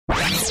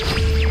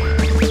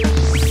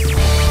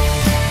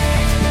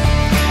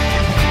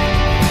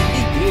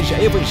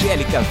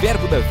Evangélica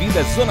Verbo da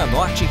Vida Zona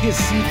Norte,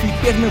 Recife,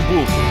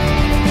 Pernambuco.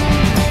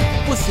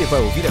 Você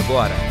vai ouvir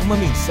agora uma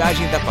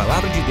mensagem da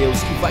Palavra de Deus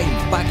que vai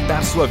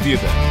impactar sua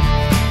vida.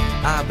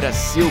 Abra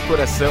seu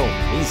coração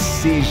e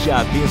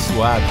seja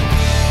abençoado.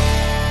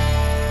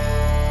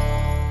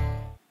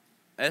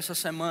 Essa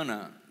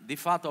semana, de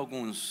fato,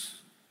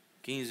 alguns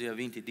 15 a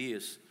 20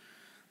 dias,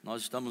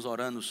 nós estamos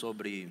orando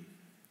sobre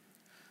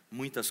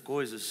muitas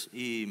coisas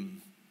e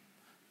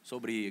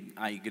sobre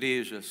a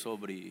igreja,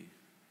 sobre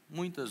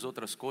muitas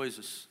outras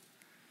coisas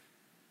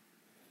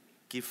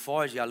que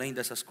fogem além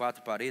dessas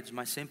quatro paredes,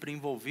 mas sempre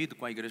envolvido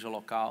com a igreja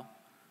local,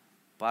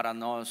 para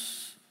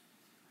nós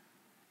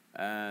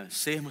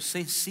sermos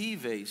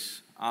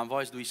sensíveis à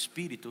voz do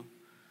Espírito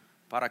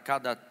para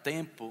cada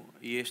tempo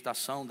e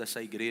estação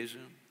dessa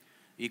igreja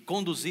e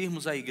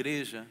conduzirmos a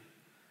igreja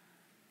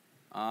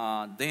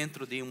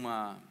dentro de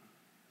uma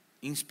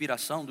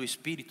inspiração do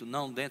Espírito,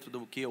 não dentro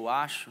do que eu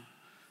acho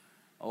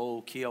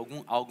ou que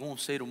algum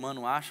ser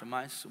humano acha,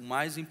 mas o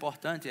mais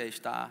importante é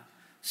estar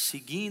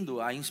seguindo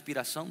a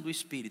inspiração do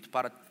Espírito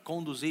para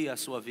conduzir a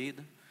sua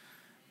vida,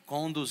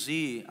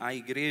 conduzir a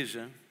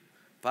igreja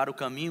para o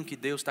caminho que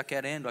Deus está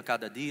querendo a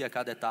cada dia, a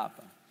cada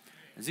etapa.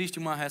 Existe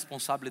uma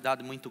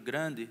responsabilidade muito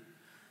grande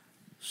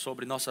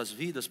sobre nossas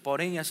vidas,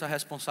 porém essa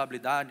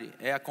responsabilidade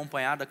é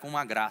acompanhada com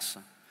uma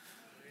graça.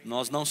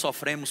 Nós não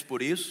sofremos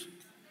por isso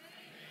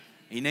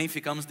e nem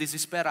ficamos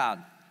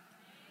desesperados,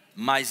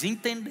 mas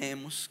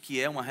entendemos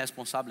que é uma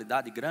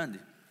responsabilidade grande,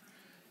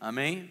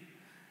 amém?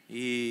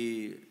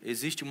 E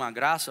existe uma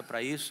graça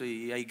para isso,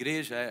 e a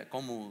igreja é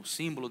como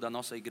símbolo da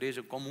nossa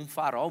igreja, como um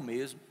farol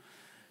mesmo,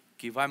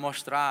 que vai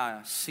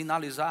mostrar,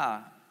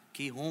 sinalizar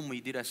que rumo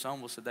e direção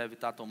você deve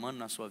estar tomando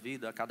na sua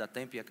vida a cada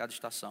tempo e a cada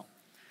estação.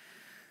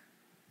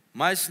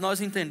 Mas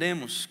nós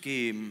entendemos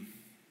que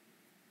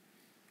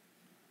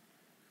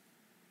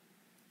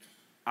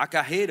a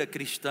carreira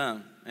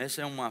cristã,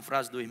 essa é uma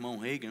frase do irmão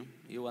Reagan,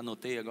 eu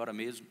anotei agora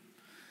mesmo.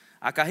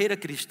 A carreira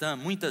cristã,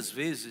 muitas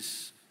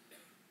vezes,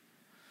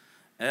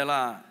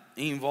 ela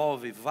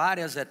envolve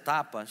várias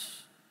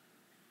etapas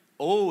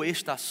ou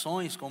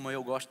estações, como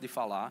eu gosto de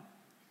falar.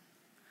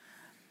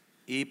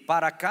 E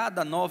para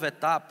cada nova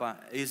etapa,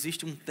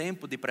 existe um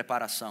tempo de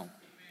preparação.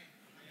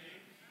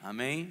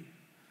 Amém?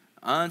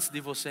 Antes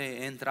de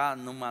você entrar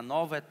numa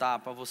nova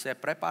etapa, você é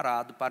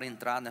preparado para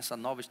entrar nessa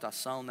nova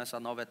estação, nessa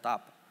nova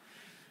etapa.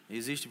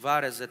 Existem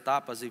várias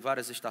etapas e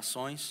várias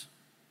estações.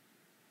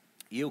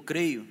 E eu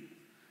creio,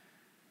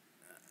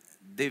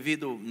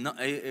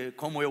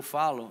 como eu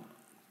falo,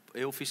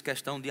 eu fiz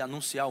questão de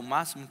anunciar o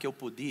máximo que eu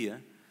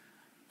podia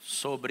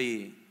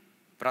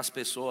para as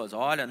pessoas.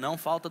 Olha, não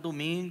falta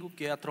domingo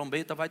que a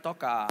trombeta vai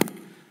tocar.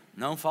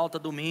 Não falta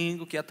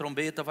domingo que a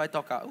trombeta vai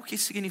tocar. O que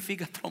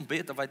significa a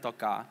trombeta vai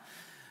tocar?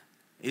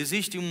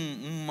 Existe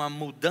uma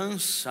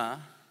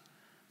mudança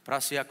para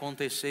se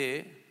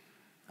acontecer.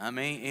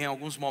 Amém? Em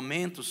alguns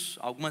momentos,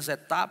 algumas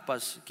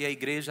etapas que a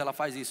igreja ela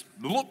faz isso,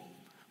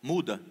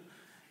 muda.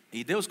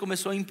 E Deus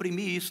começou a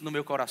imprimir isso no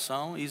meu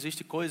coração. E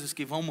existem coisas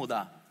que vão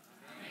mudar.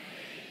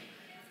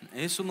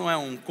 Amém. Isso não é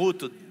um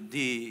culto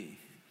de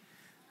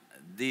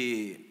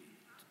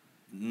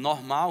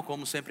normal,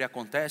 como sempre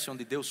acontece,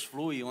 onde Deus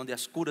flui, onde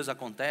as curas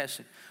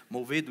acontecem,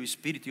 movido do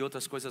Espírito e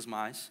outras coisas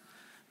mais.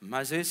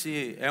 Mas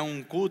esse é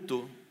um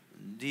culto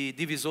de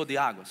divisor de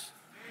águas.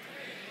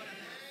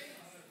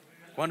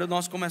 Quando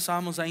nós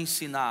começarmos a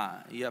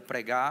ensinar e a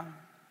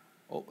pregar,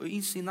 ou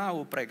ensinar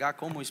ou pregar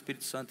como o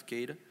Espírito Santo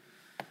queira,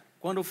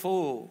 quando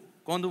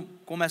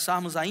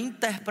começarmos a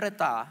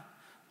interpretar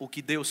o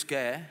que Deus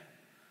quer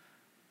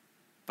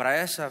para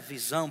essa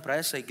visão, para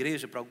essa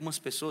igreja, para algumas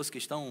pessoas que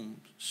estão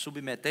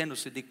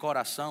submetendo-se de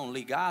coração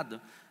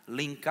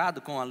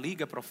linkado com a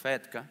liga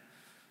profética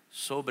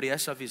sobre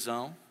essa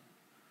visão,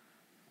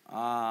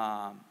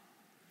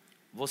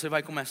 você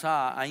vai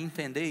começar a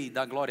entender e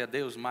dar glória a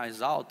Deus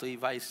mais alto e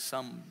vai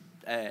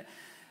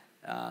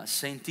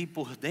sentir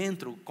por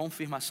dentro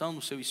confirmação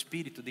no seu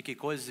espírito de que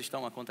coisas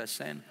estão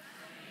acontecendo,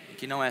 e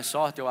que não é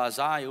sorte ou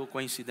azar ou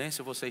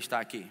coincidência você está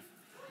aqui.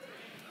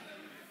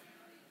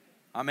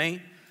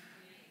 Amém?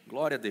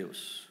 Glória a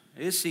Deus.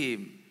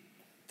 Esse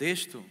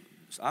texto,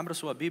 abra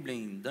sua Bíblia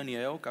em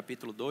Daniel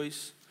capítulo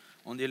 2,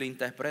 onde ele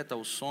interpreta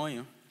o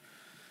sonho,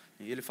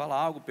 e ele fala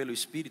algo pelo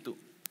Espírito.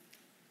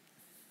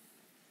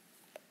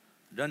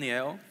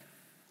 Daniel,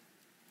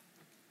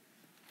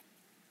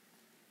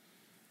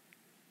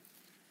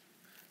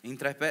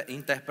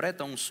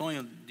 interpreta um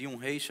sonho de um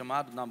rei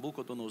chamado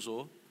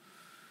Nabucodonosor.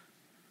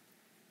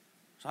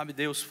 Sabe,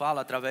 Deus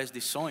fala através de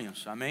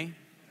sonhos, amém?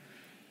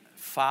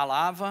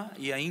 Falava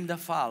e ainda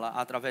fala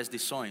através de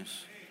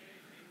sonhos.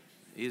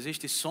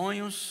 Existem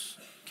sonhos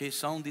que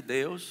são de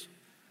Deus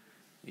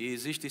e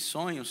existem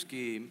sonhos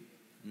que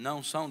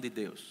não são de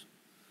Deus,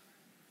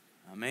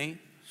 amém?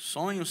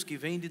 Sonhos que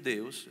vêm de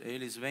Deus,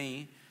 eles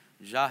vêm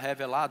já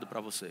revelado para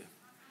você.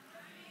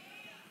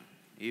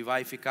 E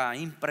vai ficar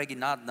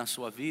impregnado na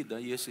sua vida,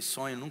 e esse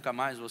sonho nunca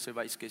mais você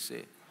vai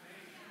esquecer.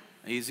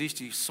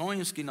 Existem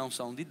sonhos que não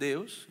são de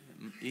Deus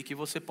e que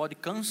você pode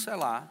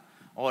cancelar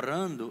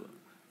orando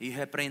e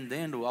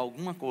repreendendo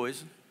alguma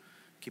coisa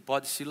que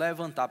pode se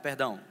levantar,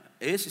 perdão,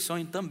 esse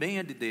sonho também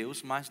é de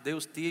Deus, mas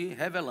Deus te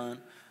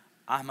revelando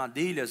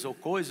armadilhas ou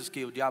coisas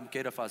que o diabo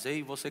queira fazer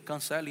e você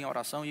cancela em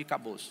oração e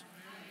acabou-se.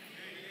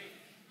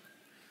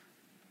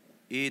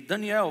 E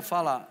Daniel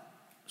fala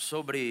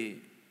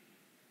sobre,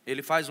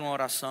 ele faz uma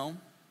oração,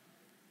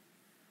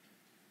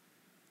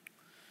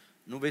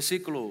 no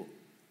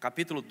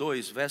capítulo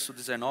 2, verso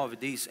 19,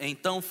 diz: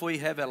 então foi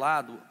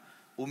revelado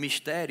o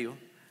mistério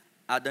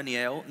a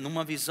Daniel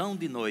numa visão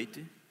de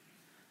noite.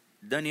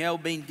 Daniel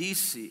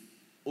bendisse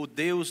o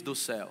Deus do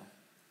céu.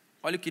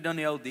 Olha o que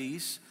Daniel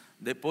diz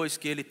depois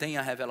que ele tem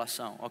a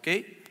revelação,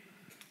 ok?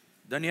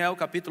 Daniel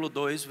capítulo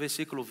 2,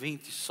 versículo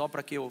 20, só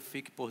para que eu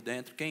fique por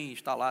dentro. Quem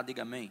está lá,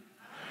 diga amém.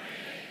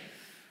 Amém.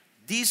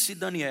 Disse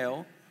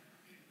Daniel: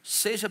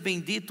 seja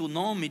bendito o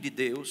nome de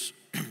Deus,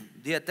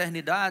 de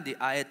eternidade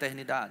a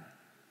eternidade.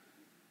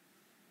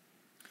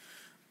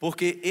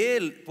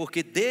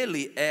 Porque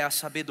dele é a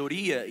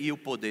sabedoria e o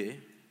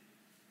poder.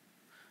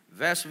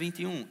 Verso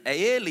 21, é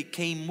ele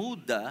quem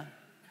muda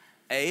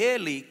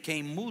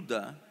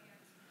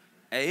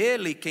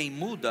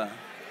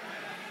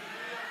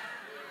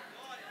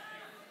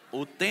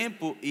o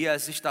tempo e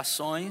as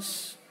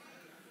estações,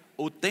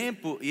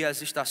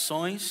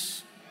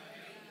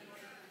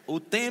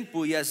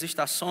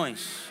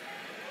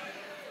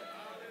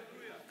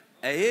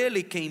 é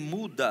ele quem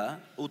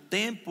muda o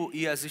tempo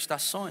e as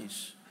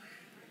estações,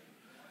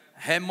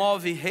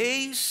 remove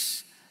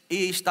reis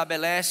e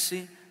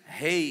estabelece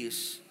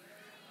reis.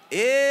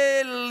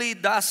 Ele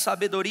dá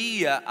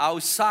sabedoria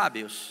aos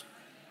sábios.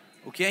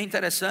 O que é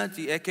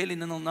interessante é que ele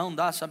não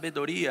dá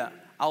sabedoria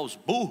aos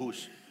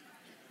burros.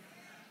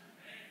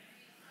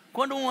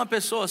 Quando uma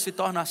pessoa se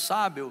torna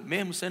sábio,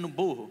 mesmo sendo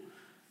burro,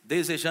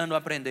 desejando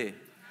aprender.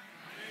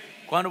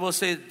 Quando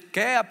você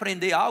quer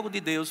aprender algo de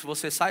Deus,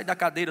 você sai da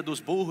cadeira dos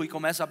burros e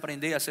começa a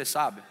aprender a ser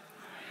sábio.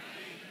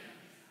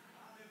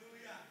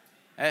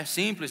 É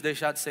simples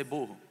deixar de ser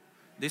burro.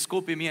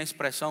 Desculpe minha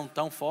expressão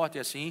tão forte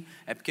assim,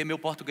 é porque meu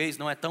português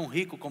não é tão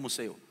rico como o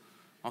seu,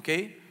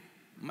 ok?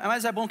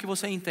 Mas é bom que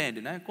você entende,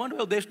 né? Quando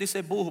eu deixo de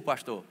ser burro,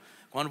 pastor?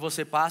 Quando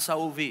você passa a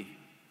ouvir.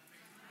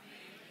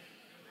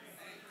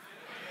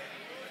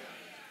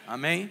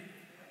 Amém?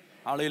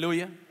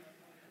 Aleluia.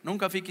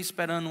 Nunca fique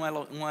esperando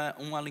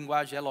uma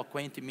linguagem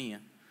eloquente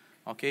minha,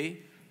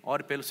 ok?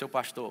 Ore pelo seu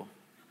pastor.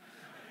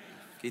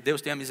 Que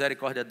Deus tenha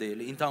misericórdia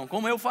dele. Então,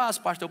 como eu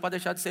faço, pastor, para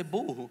deixar de ser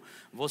burro?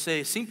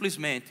 Você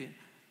simplesmente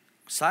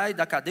sai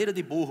da cadeira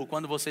de burro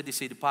quando você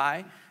decide: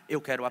 pai, eu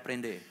quero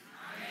aprender.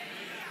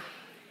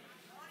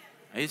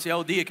 Esse é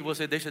o dia que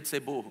você deixa de ser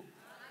burro.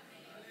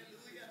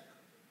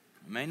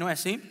 Amém? Não é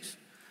simples?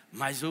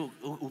 Mas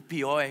o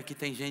pior é que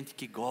tem gente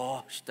que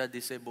gosta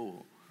de ser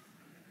burro.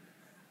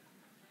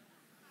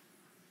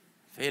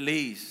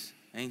 Feliz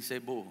em ser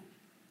burro.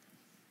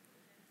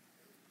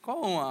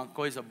 Qual uma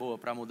coisa boa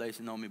para mudar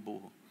esse nome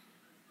burro?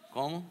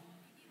 Como?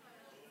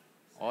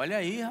 Olha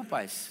aí,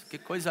 rapaz, que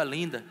coisa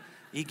linda.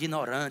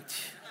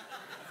 Ignorante,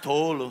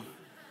 tolo,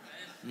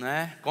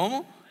 né?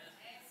 Como?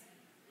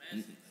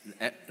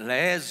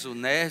 Leso,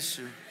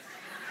 nécio,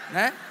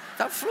 né?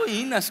 Tá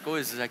fluindo as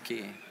coisas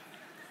aqui.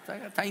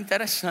 Tá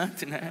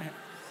interessante, né?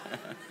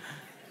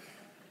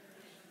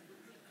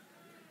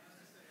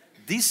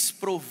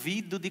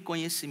 Desprovido de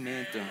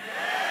conhecimento.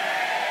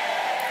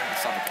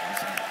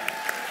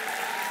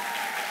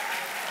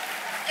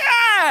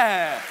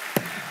 Yeah!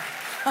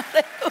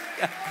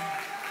 Aleluia!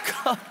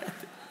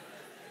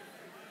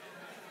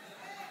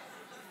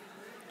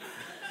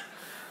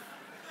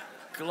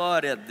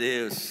 Glória a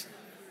Deus.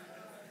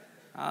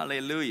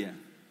 Aleluia.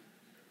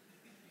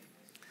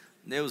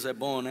 Deus é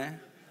bom, né?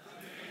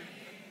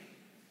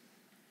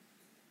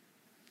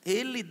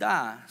 Ele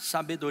dá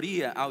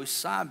sabedoria aos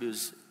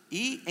sábios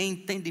e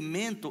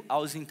entendimento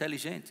aos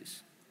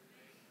inteligentes.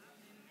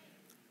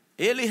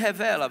 Ele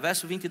revela,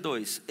 verso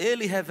 22.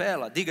 Ele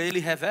revela, diga, ele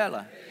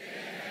revela.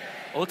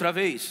 Outra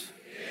vez.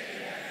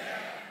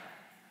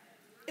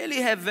 Ele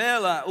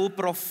revela o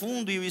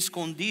profundo e o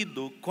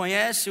escondido,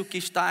 conhece o que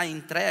está em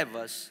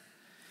trevas,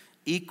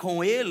 e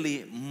com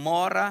ele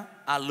mora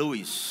a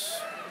luz.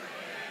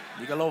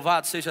 Diga,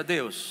 louvado seja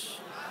Deus.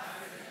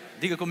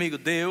 Diga comigo,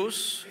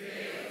 Deus,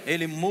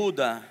 ele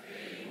muda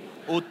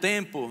o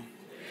tempo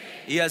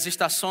e as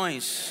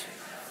estações.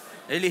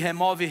 Ele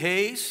remove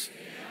reis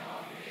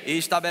e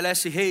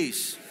estabelece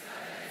reis.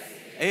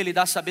 Ele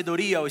dá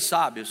sabedoria aos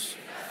sábios.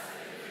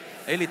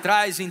 Ele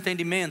traz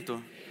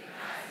entendimento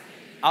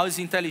aos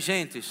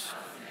inteligentes.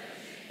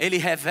 Ele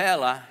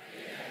revela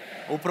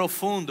o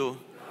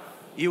profundo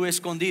e o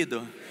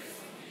escondido.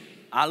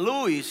 A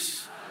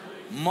luz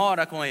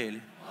mora com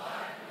ele.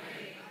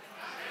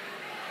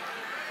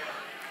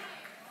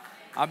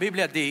 A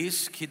Bíblia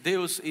diz que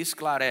Deus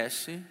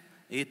esclarece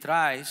e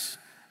traz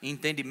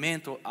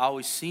entendimento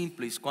aos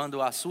simples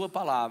quando a sua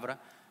palavra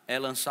é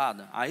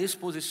lançada. A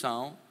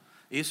exposição,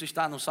 isso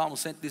está no Salmo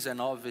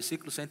 119,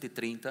 versículo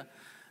 130.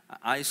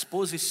 A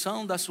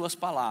exposição das suas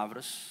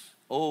palavras,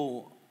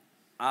 ou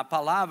a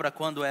palavra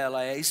quando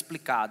ela é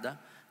explicada,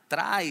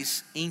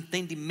 traz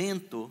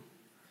entendimento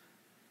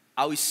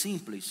aos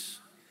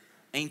simples.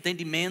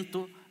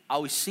 entendimento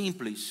aos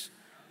simples.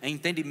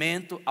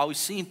 Entendimento aos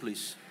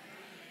simples.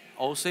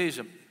 Ou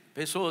seja,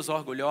 pessoas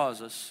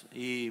orgulhosas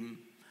e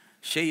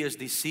cheias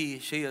de si,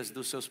 cheias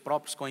dos seus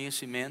próprios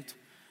conhecimentos,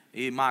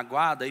 e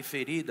magoada e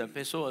ferida,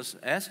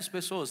 essas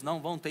pessoas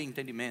não vão ter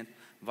entendimento,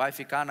 vai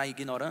ficar na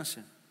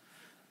ignorância.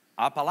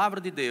 A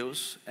palavra de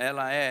Deus,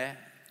 ela é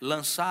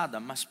lançada,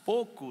 mas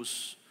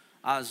poucos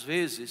às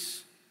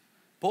vezes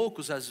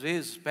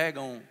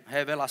pegam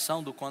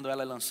revelação do quando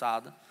ela é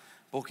lançada,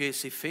 porque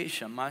se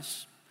fecha.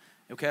 Mas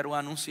eu quero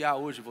anunciar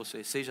hoje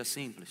você, seja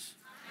simples,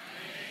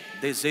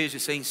 deseje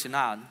ser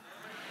ensinado,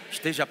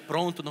 esteja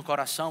pronto no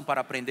coração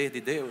para aprender de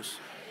Deus.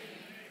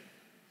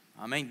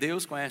 Amém?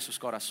 Deus conhece os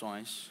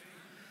corações.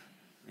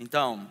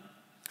 Então,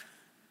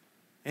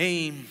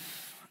 em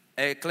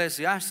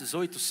Eclesiastes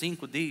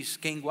 8:5 diz: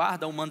 quem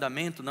guarda o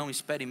mandamento não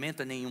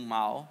experimenta nenhum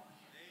mal,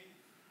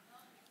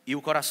 e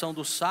o coração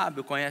do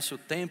sábio conhece o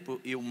tempo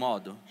e o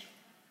modo.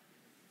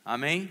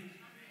 Amém?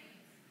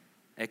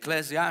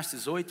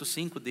 Eclesiastes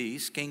 8:5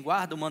 diz: quem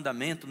guarda o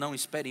mandamento não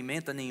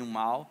experimenta nenhum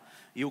mal,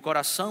 e o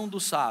coração do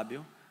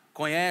sábio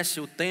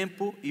conhece o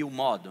tempo e o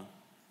modo.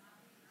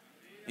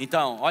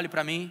 Então, olhe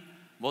para mim,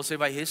 você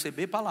vai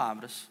receber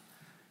palavras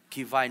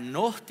que vai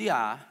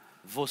nortear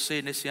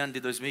você nesse ano de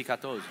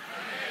 2014.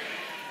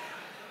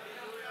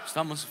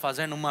 Estamos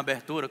fazendo uma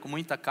abertura com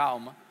muita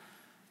calma,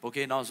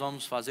 porque nós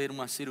vamos fazer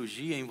uma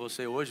cirurgia em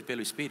você hoje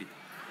pelo Espírito.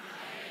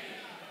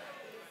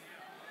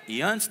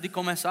 E antes de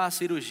começar a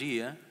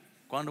cirurgia,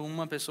 quando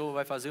uma pessoa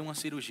vai fazer uma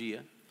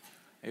cirurgia,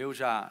 eu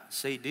já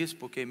sei disso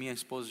porque minha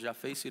esposa já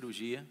fez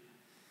cirurgia,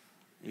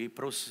 e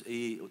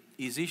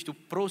existe o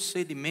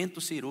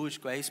procedimento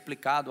cirúrgico, é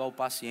explicado ao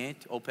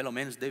paciente, ou pelo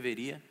menos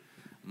deveria,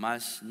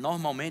 mas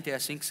normalmente é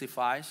assim que se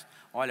faz.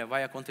 Olha,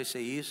 vai acontecer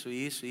isso,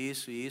 e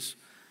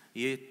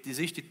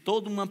existe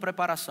toda uma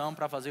preparação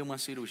para fazer uma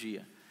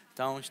cirurgia.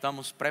 Então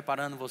estamos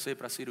preparando você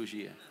para a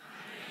cirurgia.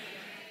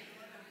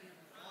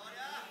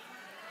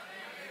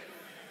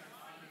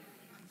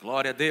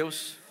 Glória a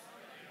Deus.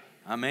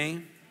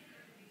 Amém.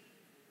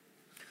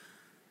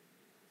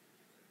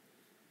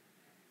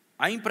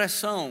 A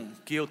impressão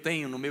que eu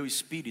tenho no meu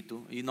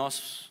espírito, e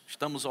nós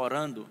estamos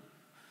orando,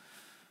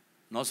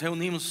 nós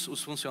reunimos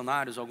os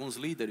funcionários, alguns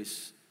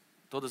líderes,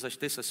 todas as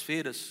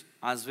terças-feiras,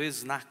 às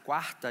vezes na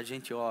quarta a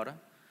gente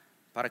ora,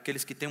 para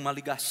aqueles que têm uma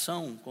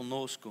ligação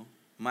conosco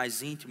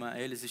mais íntima,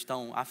 eles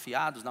estão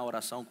afiados na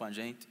oração com a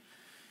gente,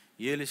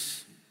 e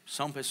eles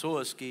são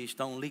pessoas que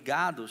estão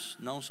ligados,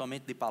 não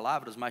somente de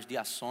palavras, mas de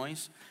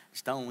ações,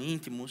 estão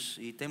íntimos,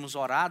 e temos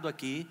orado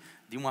aqui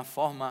de uma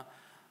forma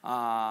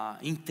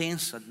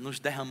intensa, nos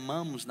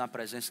derramamos na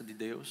presença de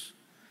Deus,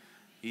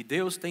 e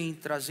Deus tem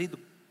trazido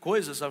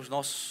coisas aos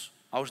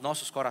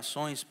nossos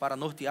corações para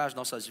nortear as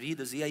nossas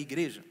vidas e a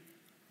igreja.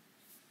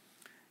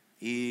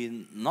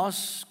 E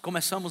nós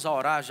começamos a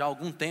orar já há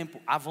algum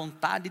tempo a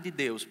vontade de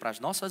Deus para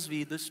as nossas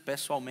vidas,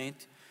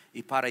 pessoalmente,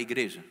 e para a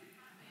igreja.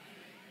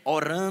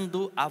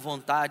 Orando a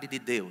vontade de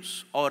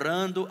Deus,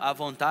 orando a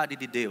vontade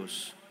de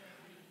Deus.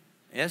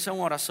 Essa é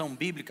uma oração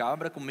bíblica,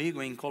 abra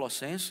comigo em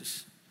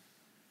Colossenses.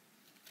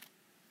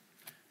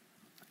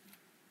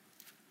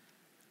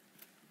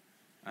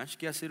 Acho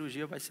que a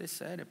cirurgia vai ser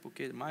séria,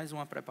 porque mais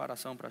uma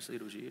preparação para a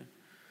cirurgia.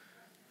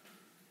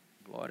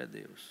 Glória a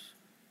Deus.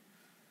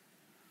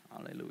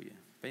 Aleluia.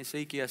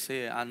 Pensei que ia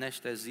ser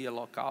anestesia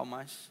local,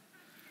 mas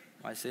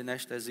vai ser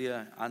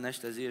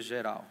anestesia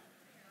geral.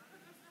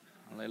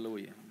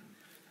 Aleluia.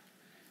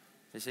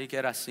 Pensei que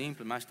era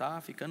simples, mas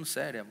está ficando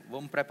séria.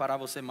 Vamos preparar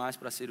você mais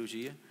para a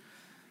cirurgia.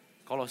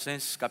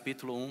 Colossenses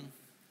capítulo 1.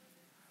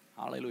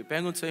 Aleluia.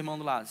 Pergunta ao seu irmão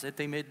do lado: você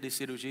tem medo de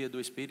cirurgia do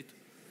Espírito?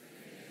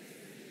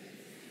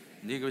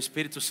 Diga: o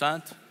Espírito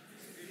Santo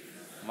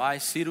vai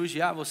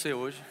cirurgiar você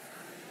hoje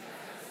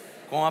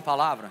com a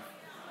palavra.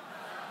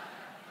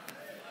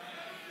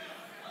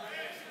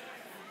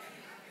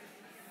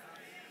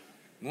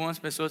 Algumas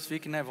pessoas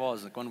ficam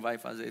nervosas quando vai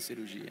fazer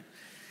cirurgia.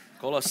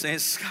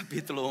 Colossenses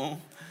capítulo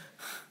 1.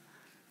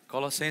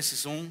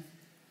 Colossenses 1.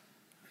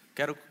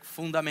 Quero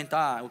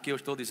fundamentar o que eu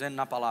estou dizendo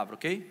na palavra,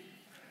 ok?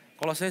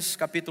 Colossenses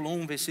capítulo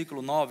 1,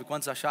 versículo 9.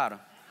 Quantos acharam?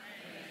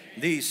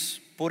 Diz: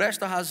 por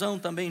esta razão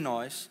também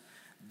nós,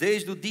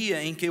 desde o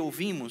dia em que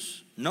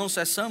ouvimos, não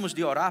cessamos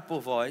de orar por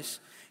vós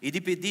e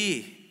de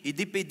pedir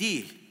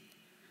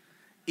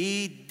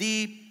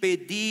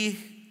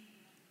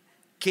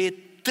que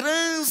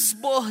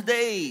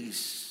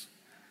transbordeis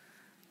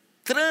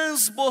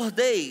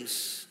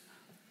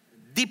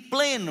de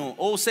pleno,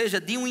 ou seja,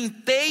 de um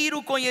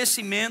inteiro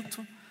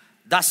conhecimento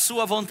da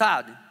sua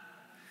vontade,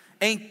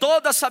 em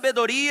toda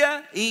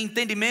sabedoria e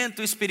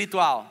entendimento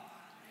espiritual.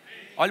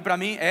 Olhe para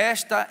mim,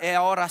 esta é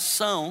a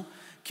oração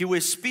que o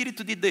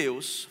Espírito de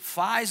Deus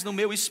faz no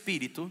meu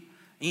espírito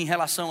em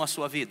relação à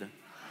sua vida.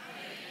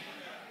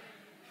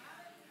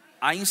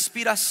 A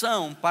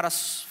inspiração para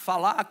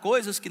falar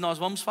coisas que nós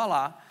vamos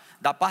falar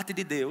da parte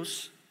de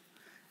Deus,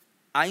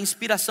 a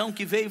inspiração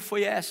que veio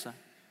foi essa: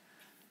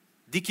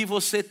 de que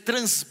você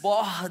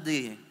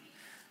transborde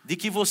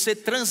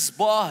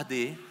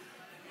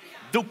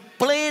do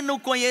pleno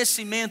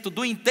conhecimento,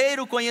 do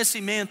inteiro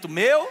conhecimento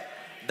meu,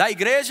 da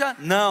igreja,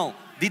 não,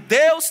 de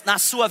Deus na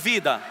sua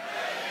vida.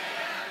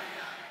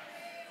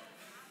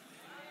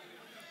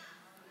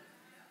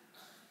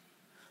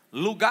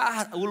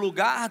 O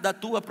lugar da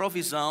tua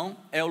provisão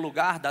é o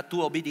lugar da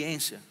tua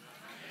obediência.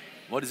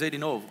 Vou dizer de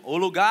novo. O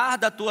lugar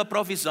da tua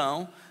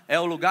provisão é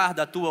o lugar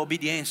da tua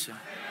obediência.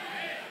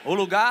 O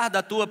lugar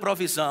da tua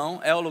provisão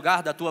é o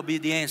lugar da tua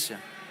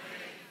obediência.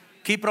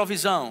 Que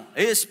provisão?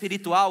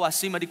 Espiritual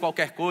acima de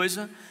qualquer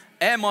coisa,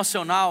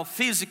 emocional,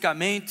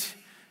 fisicamente,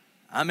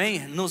 amém?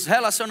 Nos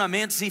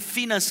relacionamentos e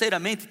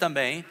financeiramente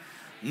também.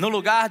 No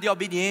lugar de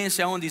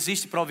obediência é onde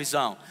existe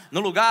provisão.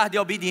 No lugar de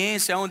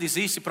obediência é onde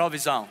existe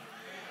provisão.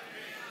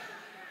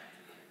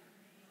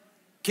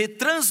 Que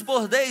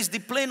transbordeis de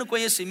pleno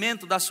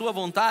conhecimento da sua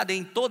vontade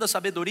em toda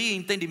sabedoria e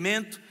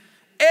entendimento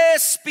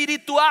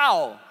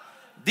espiritual.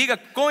 Diga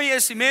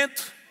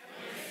conhecimento,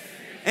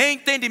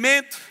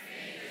 entendimento,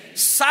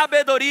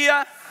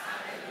 sabedoria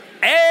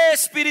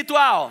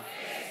espiritual.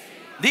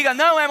 Diga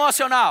não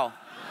emocional,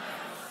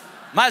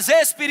 mas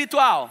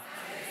espiritual.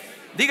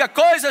 Diga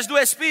coisas do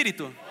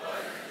Espírito.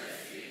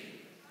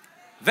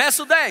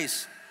 Verso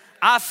 10.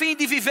 A fim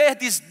de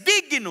viverdes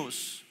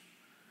dignos,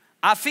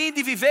 a fim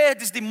de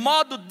viverdes de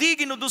modo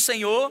digno do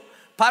Senhor,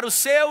 para o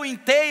seu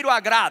inteiro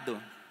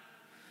agrado.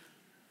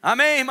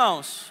 Amém,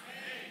 irmãos?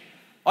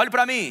 Olhe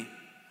para mim.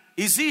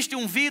 Existe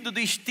um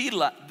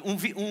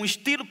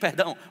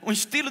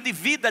estilo de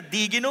vida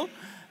digno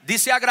de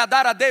se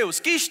agradar a Deus.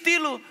 Que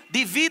estilo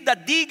de vida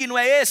digno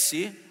é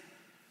esse?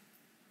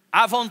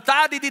 A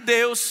vontade de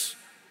Deus,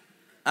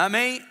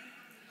 amém?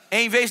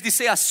 Em vez de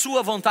ser a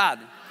sua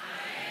vontade.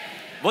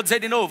 Vou dizer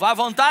de novo, a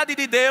vontade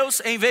de Deus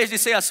em vez de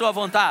ser a sua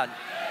vontade.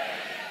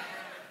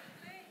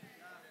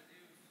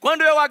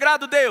 Quando eu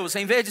agrado Deus,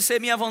 em vez de ser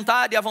minha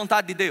vontade, a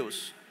vontade de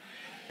Deus.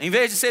 Em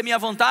vez de ser minha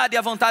vontade,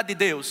 a vontade de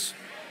Deus.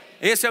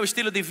 Esse é o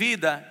estilo de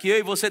vida que eu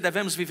e você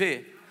devemos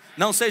viver.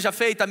 Não seja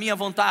feita a minha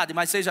vontade,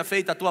 mas seja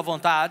feita a tua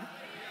vontade.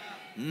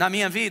 Na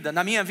minha vida,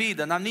 na minha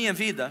vida, na minha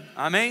vida.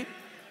 Amém?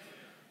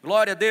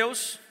 Glória a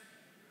Deus.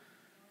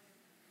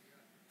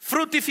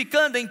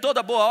 Frutificando em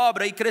toda boa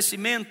obra e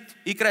crescimento,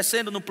 e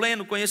crescendo no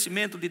pleno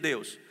conhecimento de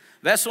Deus.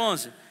 Verso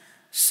 11.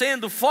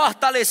 Sendo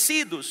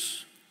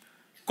fortalecidos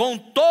com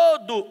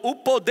todo o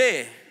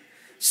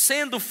poder.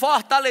 Sendo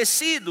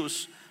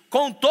fortalecidos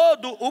com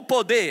todo o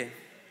poder.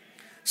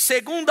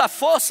 Segundo a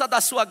força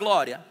da sua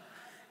glória.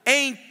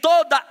 Em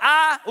toda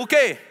a, o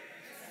quê?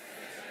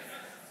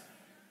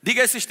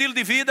 Diga esse estilo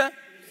de vida.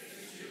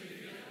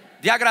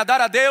 De agradar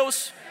a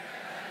Deus.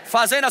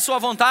 Fazendo a sua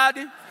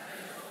vontade.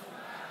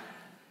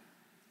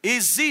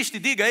 Existe,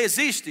 diga,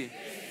 existe.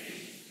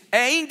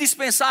 É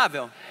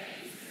indispensável.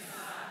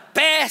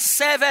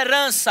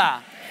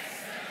 Perseverança.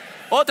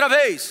 Outra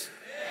vez.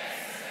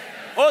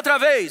 Outra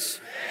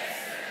vez.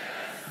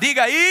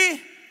 Diga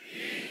aí.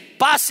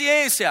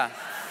 Paciência.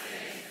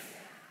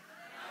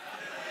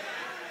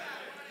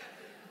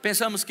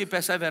 Pensamos que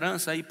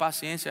perseverança e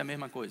paciência é a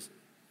mesma coisa.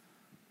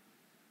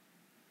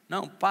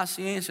 Não,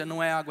 paciência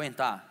não é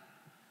aguentar.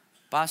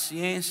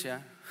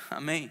 Paciência,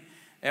 amém,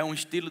 é um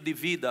estilo de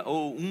vida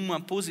ou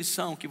uma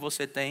posição que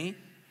você tem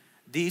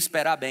de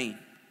esperar bem.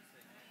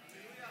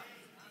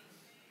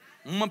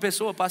 Uma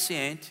pessoa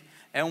paciente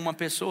é uma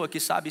pessoa que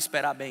sabe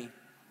esperar bem.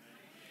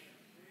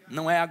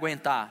 Não é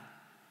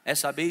aguentar, é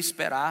saber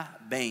esperar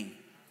bem.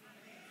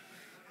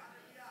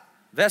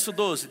 Verso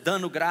 12,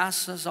 dando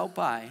graças ao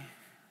Pai,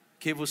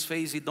 que vos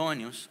fez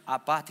idôneos, a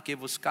parte que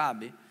vos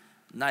cabe,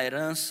 da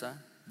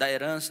herança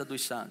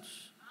dos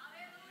santos.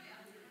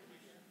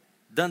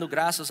 Dando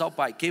graças ao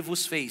Pai, que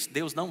vos fez.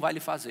 Deus não vai lhe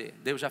fazer,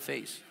 Deus já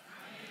fez.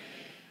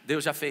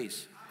 Deus já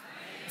fez.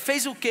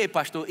 Fez o que,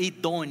 pastor?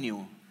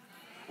 Idôneo.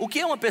 O que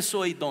é uma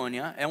pessoa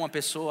idônea? É uma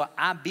pessoa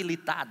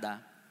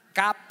habilitada,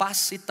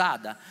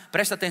 capacitada.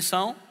 Presta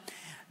atenção,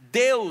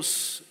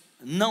 Deus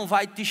não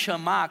vai te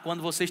chamar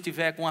quando você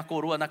estiver com a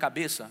coroa na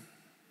cabeça.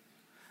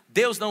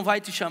 Deus não vai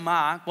te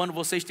chamar quando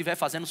você estiver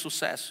fazendo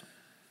sucesso.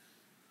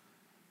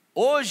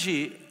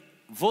 Hoje,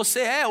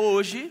 você é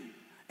hoje,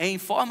 em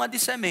forma de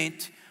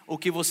semente, o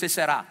que você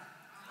será.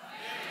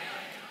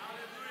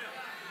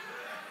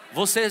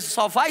 Você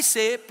só vai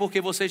ser porque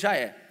você já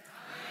é.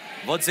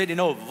 Vou dizer de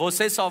novo,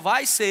 você só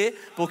vai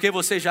ser porque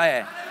você já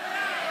é.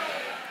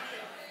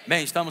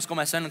 Bem, estamos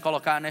começando a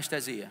colocar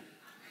anestesia.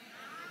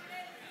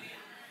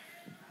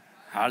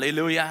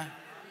 Aleluia.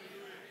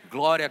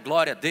 Glória,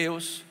 glória a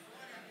Deus.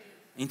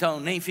 Então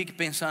nem fique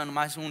pensando,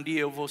 mas um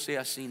dia eu vou ser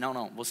assim. Não,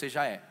 não, você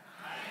já é.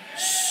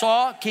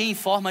 Só que em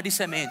forma de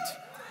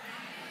semente.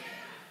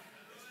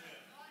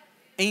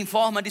 Em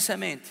forma de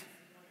semente.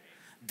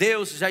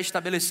 Deus já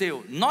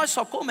estabeleceu. Nós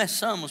só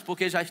começamos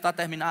porque já está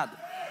terminado.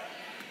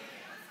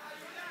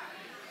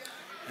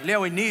 Ele é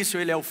o início,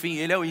 ele é o fim.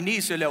 Ele é o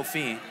início, ele é o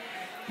fim.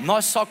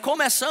 Nós só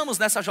começamos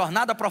nessa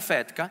jornada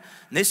profética,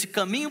 nesse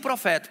caminho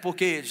profético,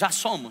 porque já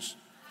somos.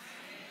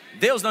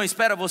 Deus não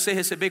espera você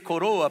receber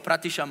coroa para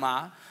te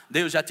chamar.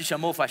 Deus já te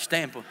chamou faz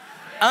tempo.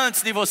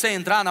 Antes de você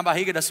entrar na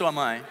barriga da sua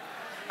mãe.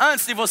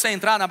 Antes de você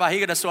entrar na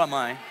barriga da sua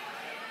mãe.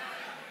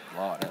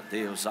 Glória a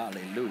Deus,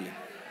 aleluia.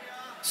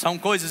 São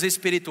coisas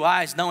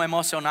espirituais, não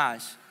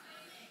emocionais.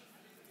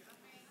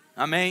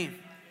 Amém?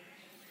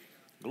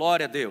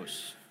 Glória a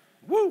Deus.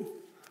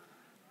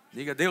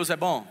 Diga, Deus é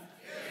bom.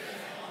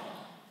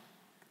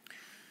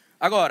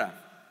 Agora,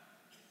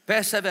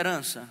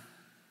 perseverança.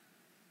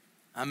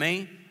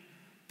 Amém?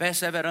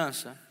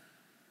 Perseverança.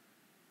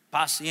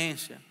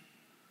 Paciência.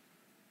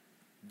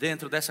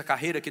 Dentro dessa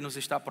carreira que nos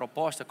está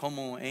proposta,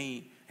 como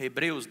em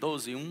Hebreus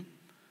 12:1,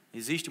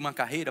 existe uma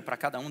carreira para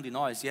cada um de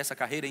nós, e essa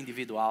carreira é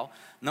individual.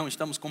 Não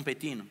estamos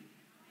competindo.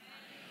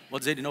 Vou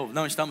dizer de novo,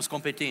 não estamos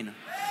competindo.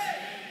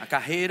 A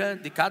carreira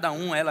de cada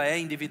um, ela é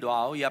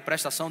individual, e a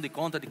prestação de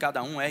conta de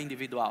cada um é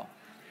individual.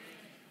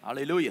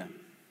 Aleluia.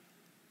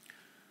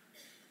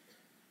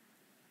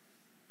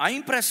 A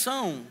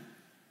impressão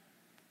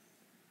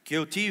que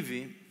eu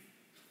tive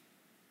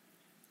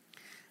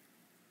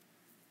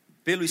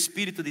pelo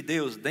Espírito de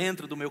Deus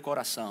dentro do meu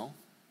coração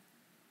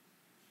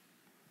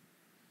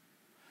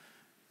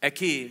é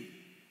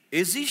que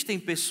existem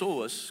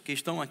pessoas que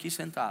estão aqui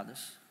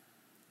sentadas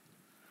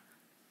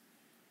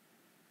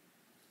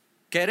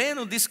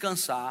querendo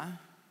descansar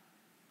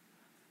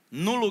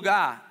no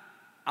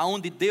lugar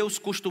onde Deus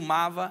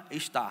costumava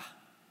estar.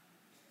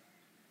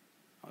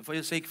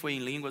 Eu sei que foi em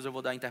línguas, eu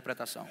vou dar a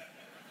interpretação.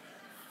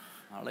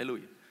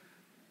 Aleluia.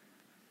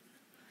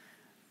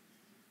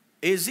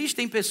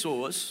 Existem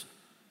pessoas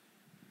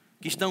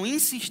que estão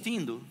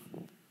insistindo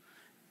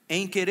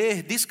em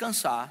querer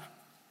descansar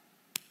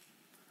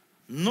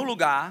no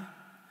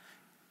lugar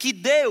que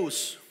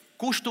Deus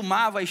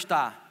costumava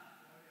estar.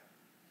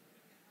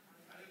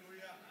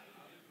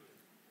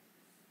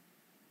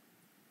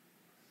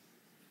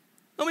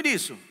 Nome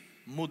disso,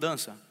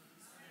 mudança.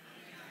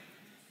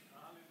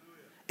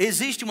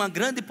 Existe uma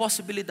grande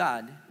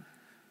possibilidade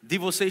de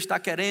você estar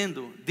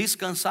querendo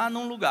descansar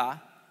num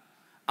lugar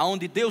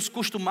onde Deus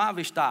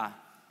costumava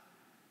estar.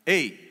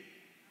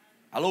 Ei,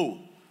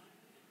 alô?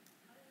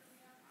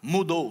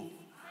 Mudou.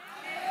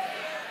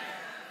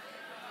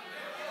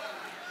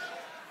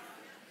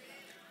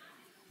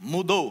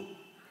 Mudou.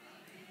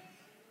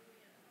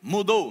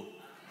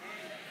 Mudou.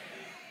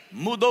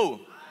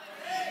 Mudou.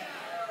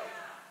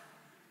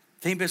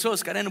 Tem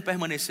pessoas querendo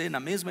permanecer na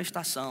mesma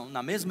estação,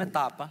 na mesma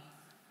etapa,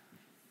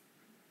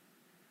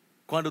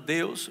 quando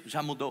Deus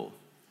já mudou.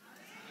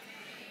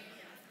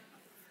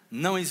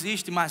 Não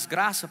existe mais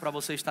graça para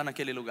você estar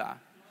naquele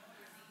lugar.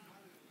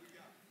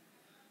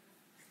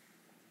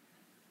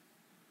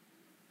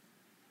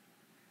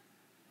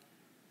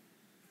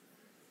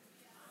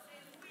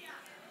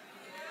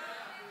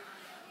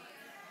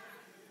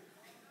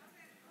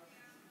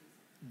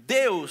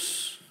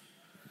 Deus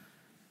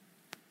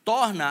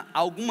torna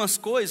algumas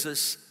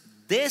coisas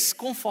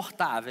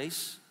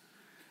desconfortáveis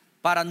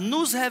para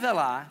nos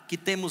revelar que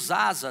temos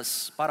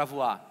asas para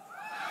voar.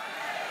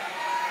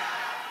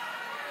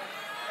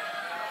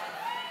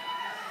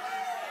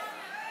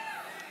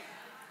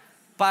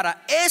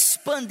 Para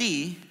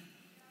expandir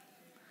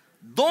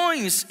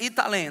dons e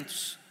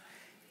talentos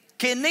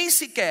que nem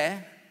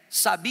sequer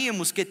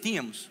sabíamos que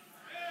tínhamos.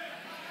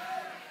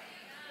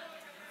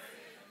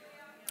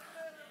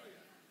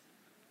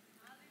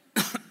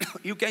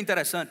 E o que é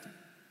interessante,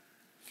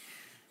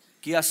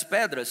 que as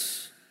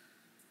pedras,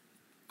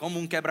 como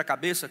um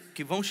quebra-cabeça,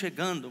 que vão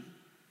chegando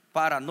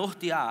para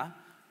nortear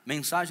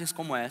mensagens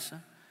como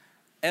essa,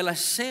 elas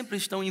sempre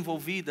estão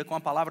envolvidas com a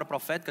palavra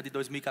profética de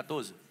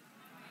 2014.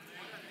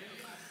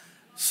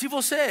 Se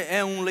você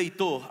é um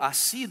leitor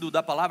assíduo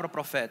da palavra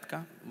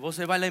profética,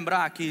 você vai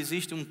lembrar que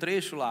existe um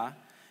trecho lá,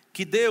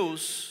 que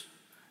Deus,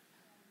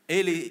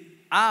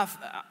 Ele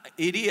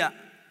iria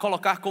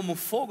colocar como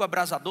fogo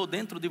abrasador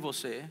dentro de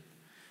você,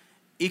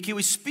 e que o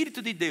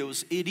Espírito de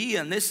Deus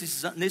iria,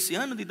 nesse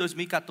ano de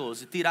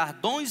 2014, tirar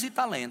dons e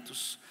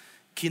talentos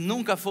que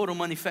nunca foram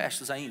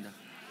manifestos ainda.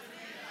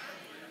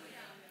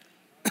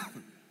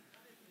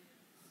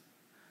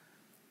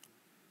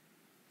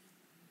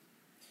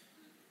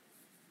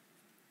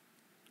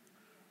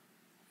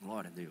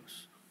 Glória a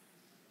Deus.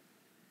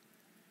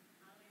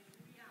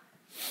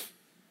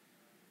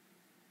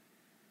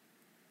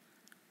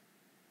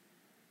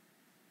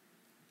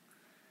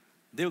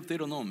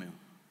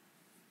 Deuteronômio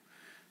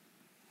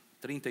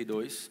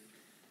 32.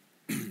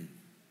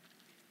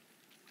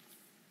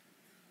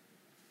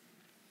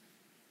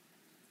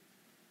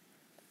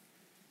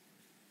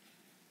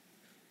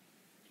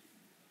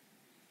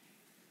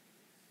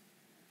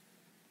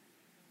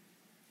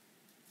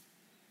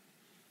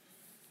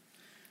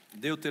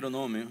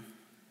 Deuteronômio.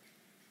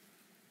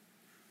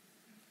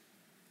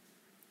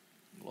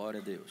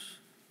 Glória a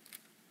Deus.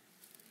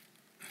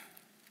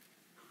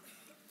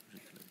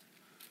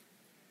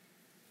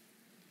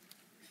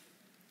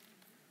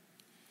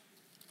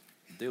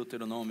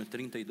 Deuteronômio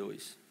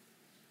 32.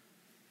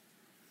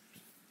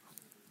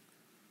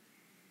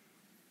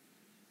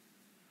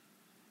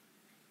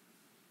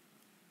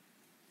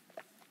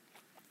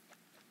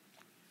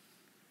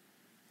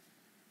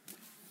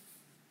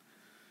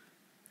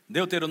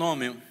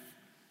 Deuteronômio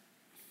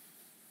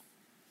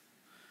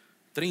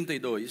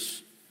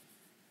 32.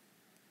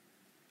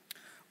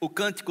 o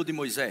cântico de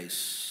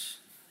Moisés,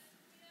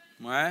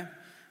 não é?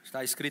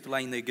 Está escrito lá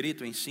em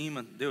negrito em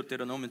cima,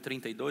 Deuteronômio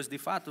 32. De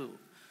fato,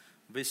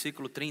 o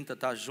versículo 30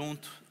 está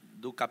junto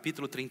do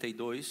capítulo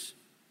 32.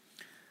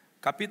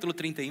 Capítulo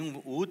 31,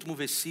 o último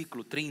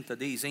versículo 30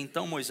 diz: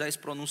 então Moisés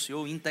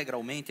pronunciou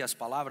integralmente as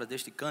palavras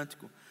deste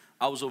cântico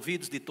aos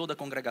ouvidos de toda a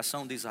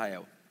congregação de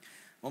Israel.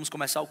 Vamos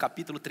começar o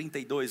capítulo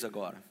 32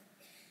 agora.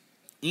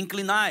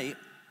 Inclinai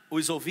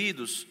os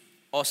ouvidos,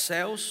 ó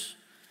céus,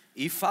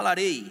 e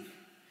falarei,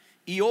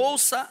 e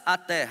ouça a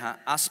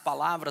terra as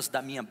palavras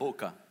da minha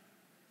boca.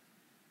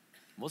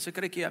 Você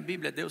crê que a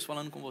Bíblia é Deus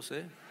falando com você?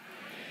 Amém.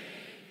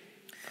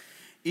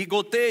 E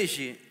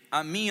goteje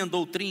a minha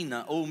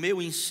doutrina ou o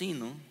meu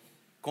ensino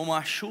como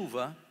a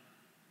chuva,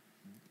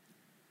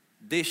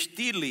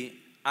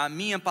 destile a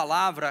minha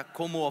palavra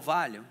como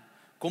orvalho,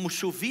 como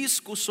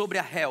chuvisco sobre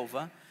a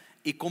relva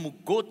e como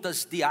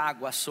gotas de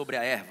água sobre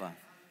a erva.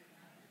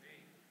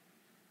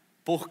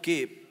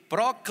 Porque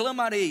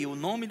proclamarei o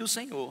nome do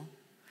Senhor,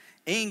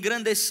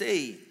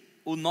 engrandecei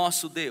o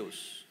nosso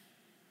Deus.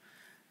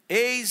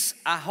 Eis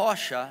a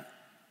rocha,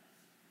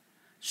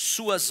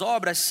 suas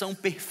obras são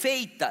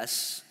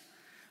perfeitas,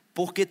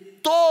 porque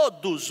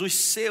todos os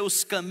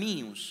seus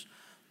caminhos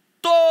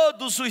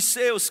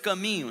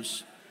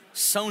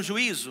são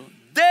juízo.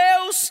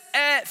 Deus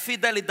é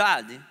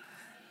fidelidade,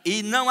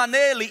 e não há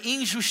nele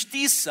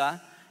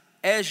injustiça,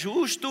 é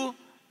justo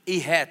e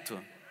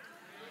reto.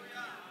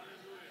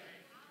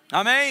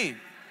 Amém?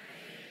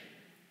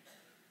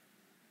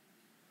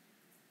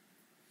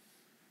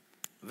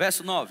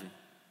 Verso 9.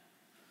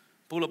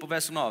 Pula para o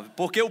verso 9.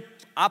 Porque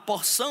a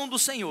porção do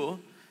Senhor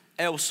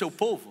é o seu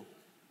povo.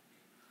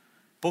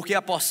 Porque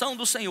a porção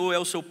do Senhor é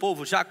o seu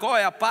povo. Jacó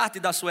é a parte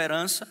da sua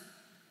herança.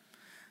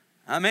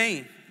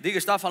 Amém? Diga,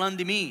 está falando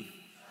de mim.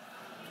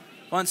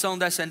 Quantos são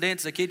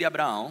descendentes aqui de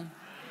Abraão?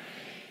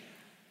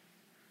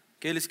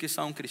 Aqueles que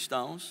são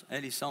cristãos,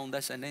 eles são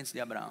descendentes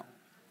de Abraão.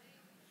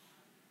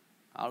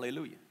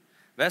 Aleluia.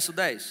 Verso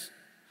 10.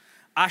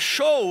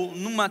 Achou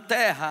numa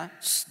terra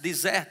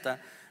deserta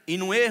e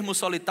num ermo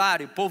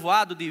solitário,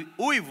 povoado de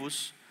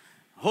uivos,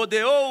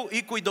 rodeou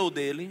e cuidou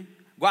dele,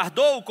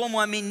 guardou como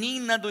a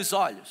menina dos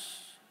olhos.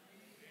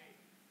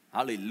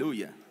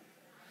 Aleluia.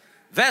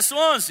 Verso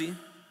 11.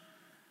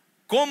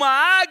 Como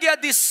a águia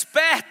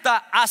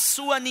desperta a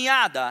sua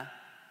ninhada,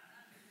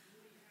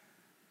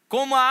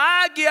 como a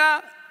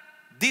águia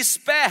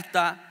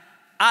desperta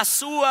a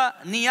sua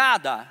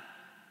ninhada,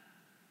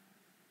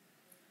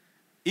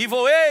 e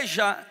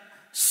voeja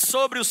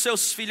sobre os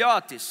seus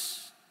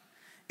filhotes,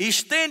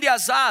 estende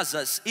as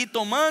asas e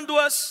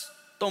tomando-os,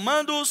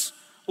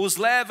 os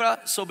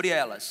leva sobre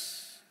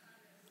elas.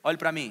 Olhe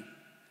para mim,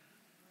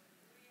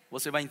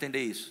 você vai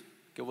entender isso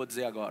que eu vou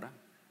dizer agora.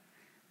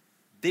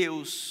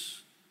 Deus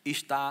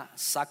está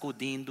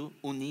sacudindo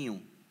o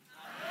ninho.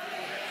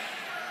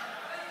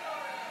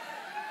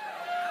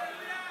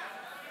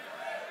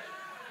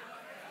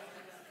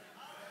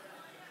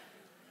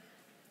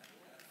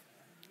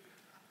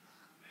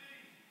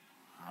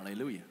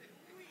 Aleluia.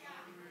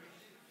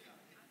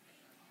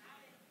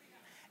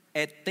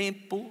 É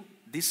tempo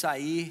de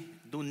sair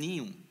do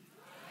ninho.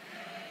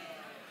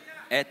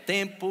 É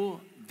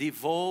tempo de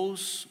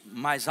voos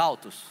mais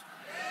altos.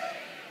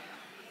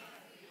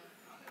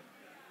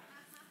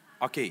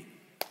 Ok.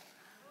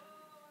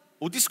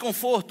 O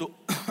desconforto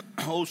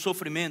ou o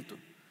sofrimento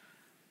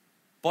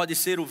pode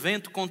ser o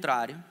vento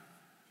contrário,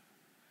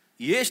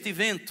 e este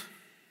vento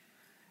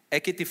é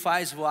que te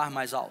faz voar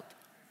mais alto.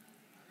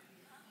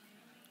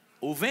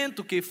 O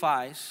vento que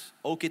faz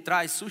ou que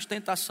traz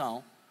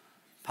sustentação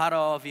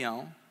para o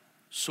avião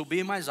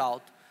subir mais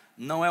alto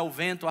não é o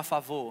vento a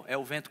favor, é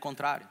o vento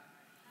contrário.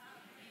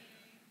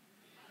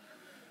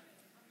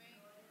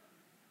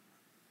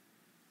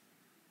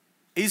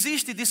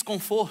 Existem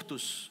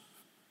desconfortos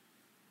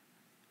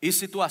e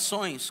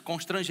situações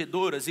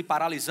constrangedoras e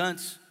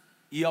paralisantes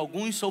e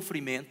alguns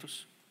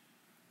sofrimentos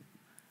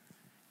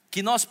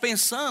que nós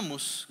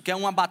pensamos que é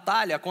uma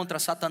batalha contra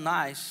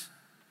Satanás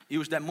e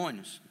os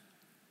demônios.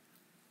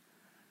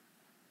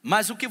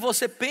 Mas o que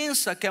você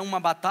pensa que é uma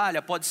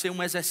batalha pode ser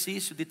um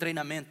exercício de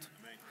treinamento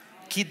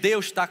que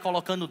Deus está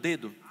colocando o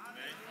dedo.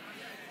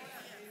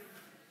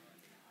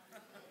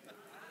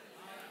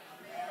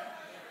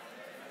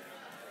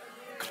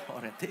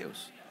 Glória a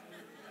Deus.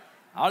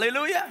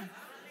 Aleluia.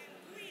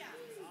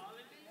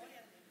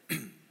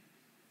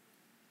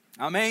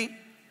 Amém.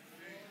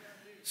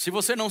 Se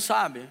você não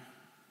sabe,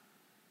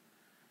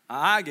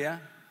 a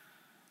águia,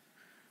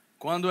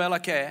 quando ela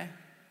quer,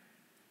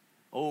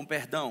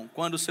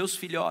 quando seus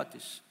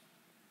filhotes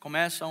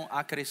começam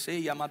a crescer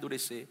e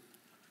amadurecer,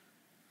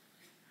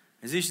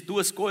 existem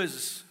duas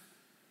coisas.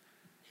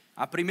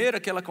 A primeira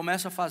que ela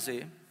começa a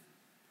fazer,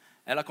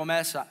 ela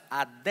começa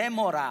a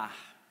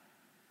demorar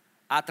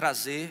a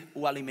trazer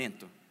o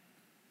alimento.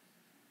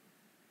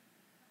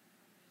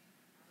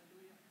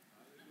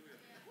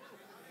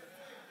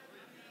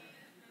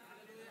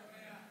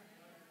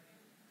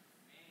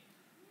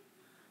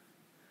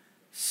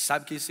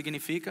 Sabe o que isso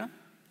significa?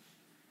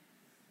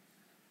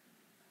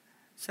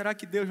 será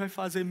que Deus vai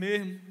fazer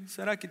mesmo?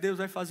 Será que Deus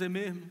vai fazer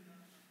mesmo?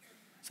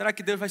 Será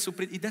que Deus vai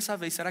suprir? E dessa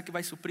vez, será que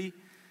vai suprir?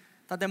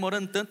 Está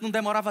demorando tanto, não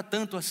demorava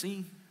tanto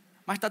assim,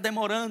 mas está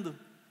demorando.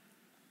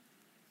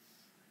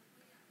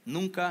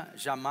 Nunca,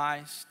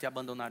 jamais te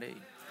abandonarei.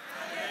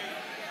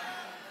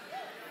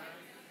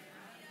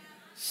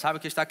 Sabe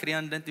o que está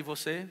criando dentro de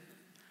você?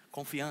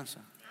 Confiança.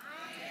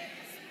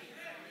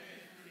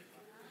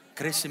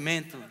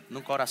 Crescimento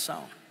no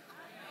coração.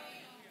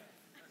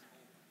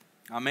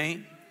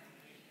 Amém?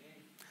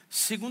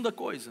 Segunda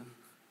coisa.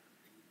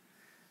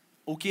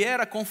 O que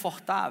era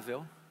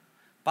confortável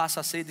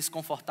passa a ser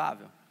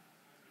desconfortável.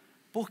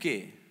 Por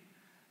quê?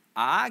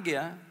 A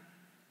águia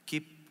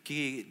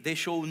que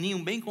deixou o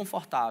ninho bem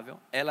confortável,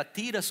 ela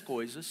tira as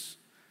coisas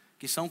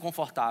que são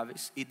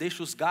confortáveis e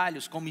deixa os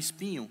galhos como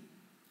espinho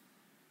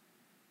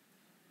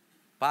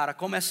para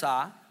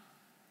começar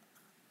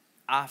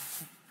a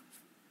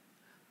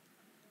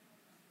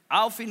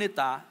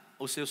alfinetar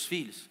os seus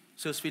filhos,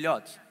 seus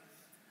filhotes.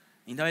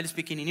 Então eles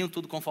pequenininhos,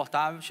 tudo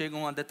confortável,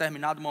 chegam a um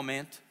determinado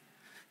momento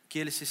que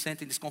eles se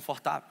sentem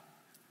desconfortáveis.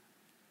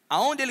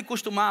 Aonde ele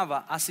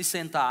costumava a se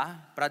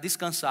sentar para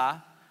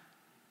descansar,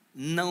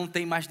 não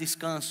tem mais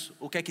descanso.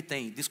 O que é que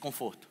tem?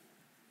 Desconforto.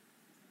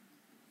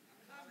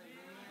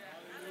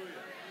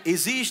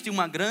 Existe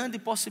uma grande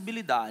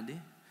possibilidade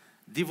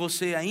de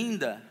você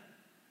ainda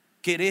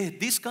querer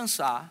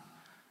descansar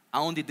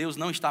aonde Deus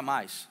não está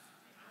mais.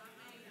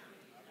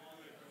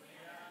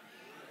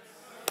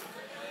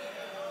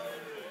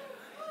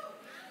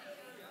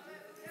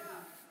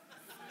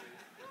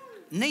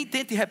 Nem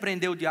tente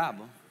repreender o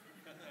diabo,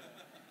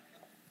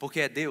 porque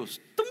é Deus.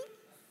 Tum,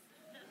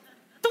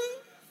 tum,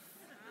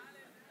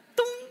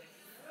 tum,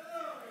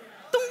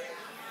 tum,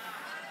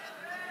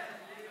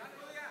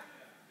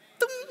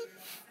 tum,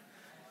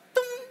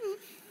 tum.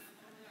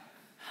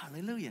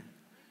 Aleluia.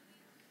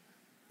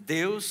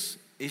 Deus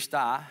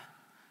está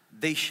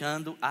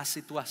deixando a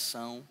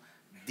situação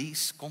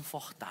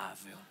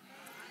desconfortável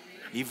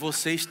e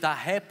você está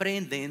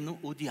repreendendo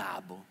o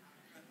diabo.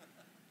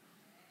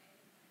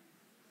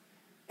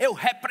 Eu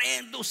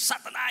repreendo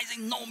Satanás em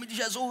nome de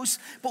Jesus,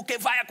 porque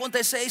vai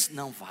acontecer isso.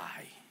 Não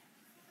vai.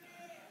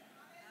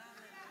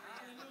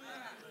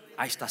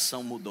 A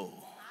estação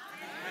mudou.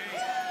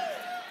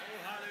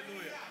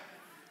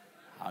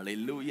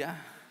 Aleluia.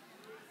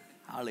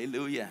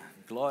 Aleluia.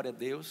 Glória a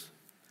Deus.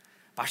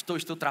 Pastor,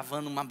 estou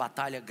travando uma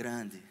batalha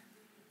grande.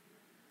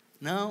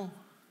 Não.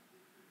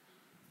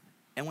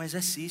 É um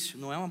exercício,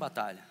 não é uma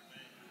batalha.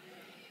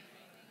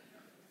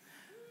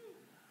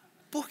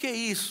 Por que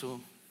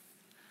isso?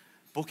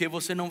 Porque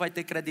você não vai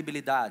ter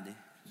credibilidade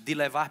de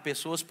levar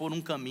pessoas por um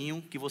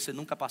caminho que você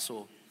nunca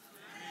passou.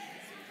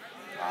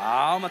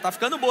 Calma, tá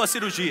ficando boa a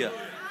cirurgia.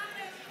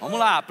 Vamos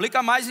lá,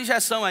 aplica mais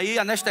injeção aí,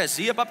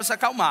 anestesia para se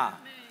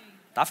acalmar.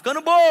 Tá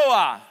ficando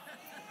boa.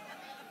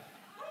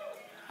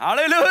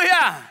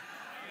 Aleluia.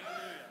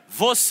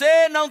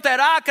 Você não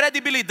terá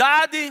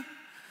credibilidade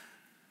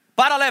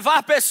para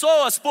levar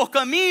pessoas por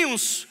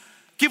caminhos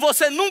que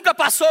você nunca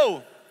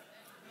passou.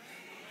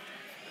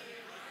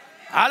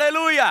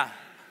 Aleluia.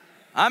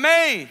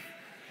 Amém.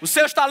 Os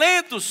seus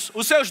talentos,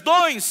 os seus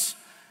dons,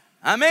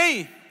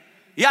 amém.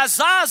 E as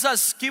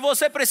asas que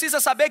você precisa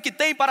saber que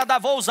tem para dar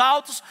voos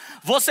altos,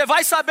 você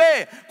vai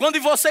saber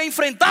quando você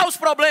enfrentar os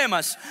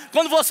problemas,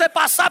 quando você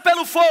passar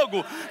pelo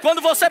fogo,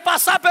 quando você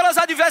passar pelas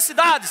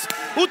adversidades.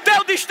 O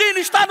teu destino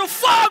está no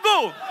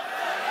fogo.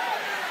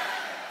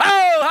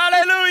 Oh,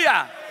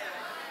 aleluia.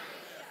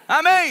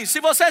 Amém. Se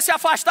você se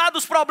afastar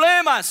dos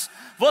problemas,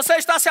 você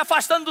está se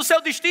afastando do seu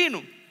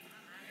destino.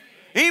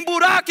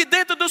 Emburaque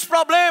dentro dos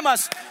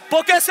problemas,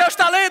 porque seus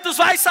talentos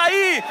vão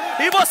sair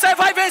e você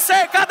vai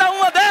vencer cada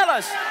uma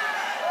delas.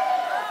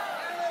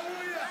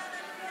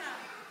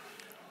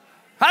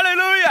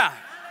 Aleluia.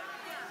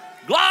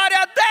 Glória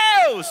a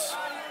Deus.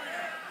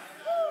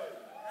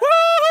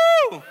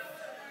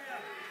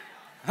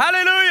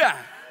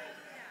 Aleluia.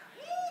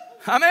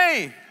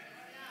 Amém.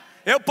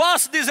 Eu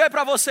posso dizer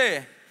para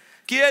você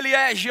que Ele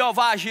é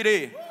Jeová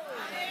Jireh.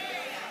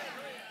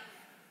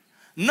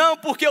 Não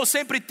porque eu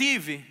sempre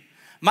tive,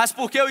 mas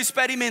porque eu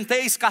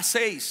experimentei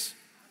escassez.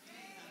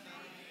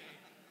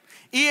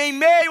 E em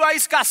meio à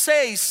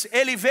escassez,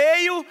 Ele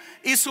veio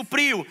e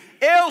supriu.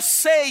 Eu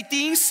sei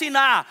te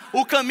ensinar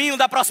o caminho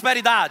da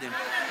prosperidade.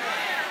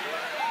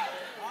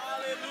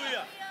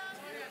 Aleluia.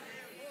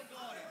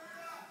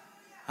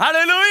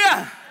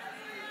 Aleluia.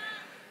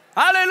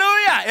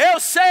 Aleluia.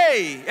 Eu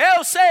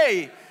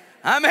sei.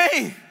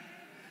 Amém.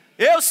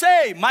 Eu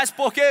sei, mas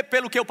porque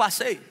pelo que eu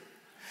passei.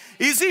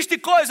 Existem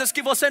coisas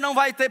que você não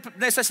vai ter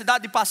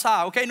necessidade de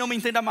passar, ok? Não me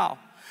entenda mal.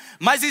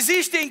 Mas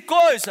existem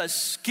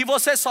coisas que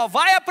você só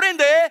vai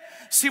aprender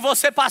se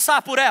você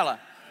passar por ela.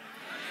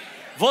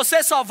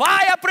 Você só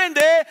vai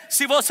aprender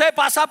se você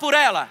passar por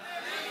ela.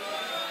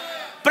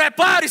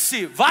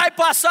 Prepare-se, vai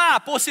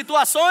passar por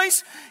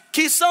situações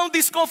que são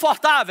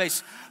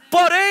desconfortáveis.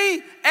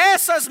 Porém,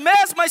 essas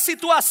mesmas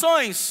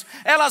situações,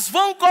 elas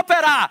vão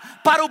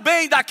cooperar para o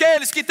bem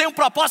daqueles que têm um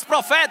propósito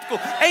profético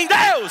em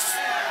Deus.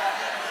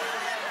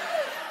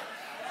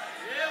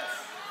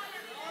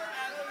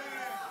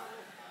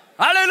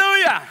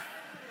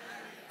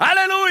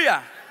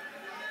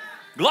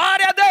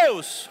 Glória a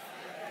Deus.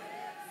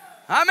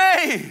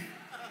 Amém.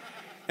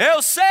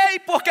 Eu sei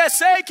porque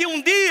sei que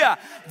um dia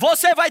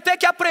você vai ter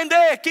que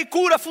aprender que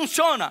cura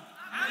funciona.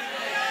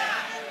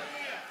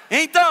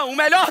 Então, o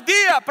melhor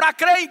dia para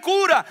crer em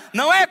cura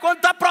não é quando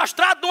está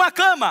prostrado numa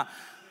cama.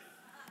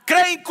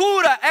 Crer em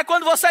cura é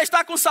quando você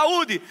está com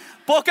saúde.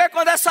 Porque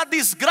quando essa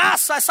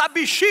desgraça, essa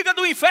bexiga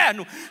do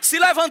inferno se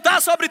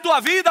levantar sobre tua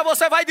vida,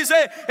 você vai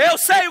dizer: eu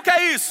sei o que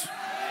é isso.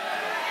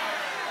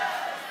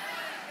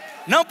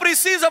 Não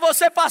precisa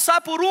você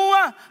passar por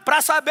uma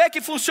para saber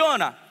que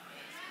funciona.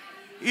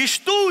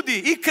 Estude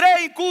e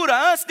creia em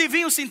cura antes de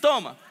vir o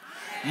sintoma.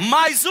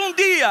 Mas um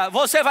dia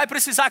você vai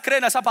precisar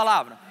crer nessa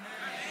palavra.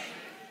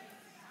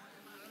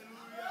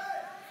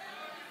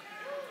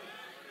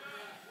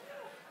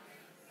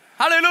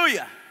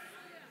 Aleluia.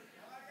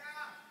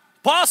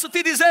 Posso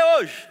te dizer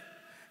hoje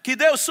que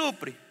Deus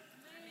supre.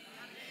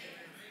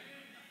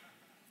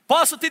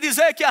 Posso te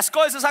dizer que as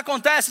coisas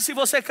acontecem se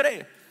você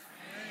crer.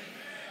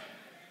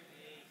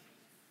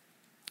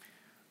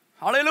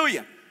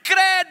 Aleluia.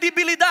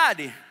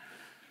 Credibilidade.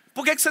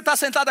 Por que você está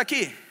sentado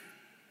aqui?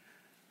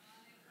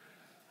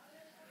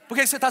 Por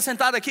que você está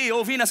sentado aqui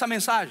ouvindo essa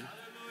mensagem?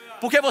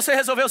 Por que você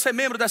resolveu ser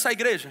membro dessa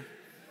igreja?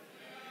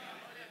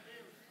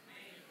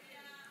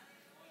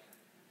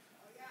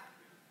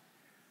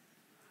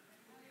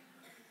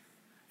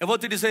 Eu vou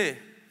te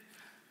dizer,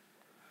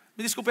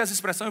 me desculpe essa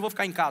expressão, eu vou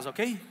ficar em casa,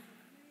 ok?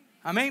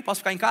 Amém? Posso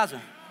ficar em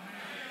casa?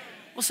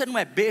 Você não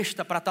é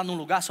besta para estar num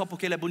lugar só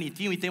porque ele é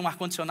bonitinho e tem um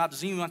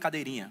ar-condicionadozinho e uma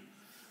cadeirinha.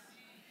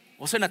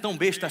 Você não é tão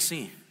besta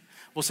assim.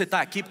 Você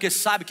está aqui porque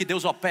sabe que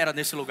Deus opera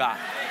nesse lugar.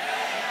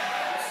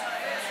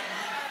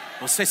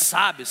 Você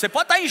sabe, você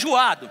pode estar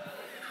enjoado.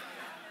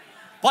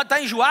 Pode estar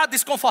enjoado,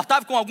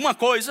 desconfortável com alguma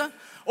coisa,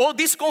 ou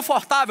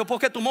desconfortável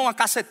porque tomou uma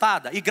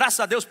cacetada, e graças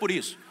a Deus por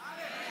isso.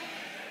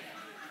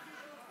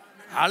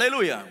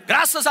 Aleluia.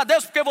 Graças a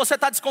Deus porque você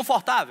está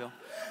desconfortável.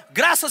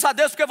 Graças a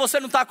Deus porque você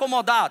não está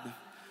acomodado.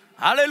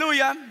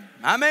 Aleluia.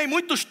 Amém.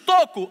 Muitos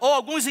tocos ou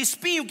alguns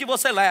espinhos que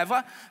você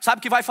leva, sabe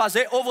o que vai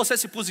fazer? Ou você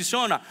se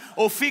posiciona,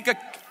 ou fica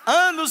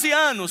anos e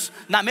anos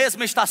na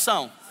mesma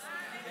estação.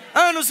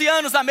 Anos e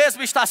anos na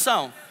mesma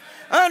estação.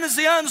 Anos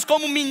e anos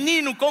como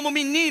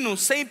menino,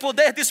 sem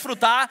poder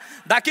desfrutar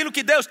daquilo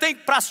que Deus tem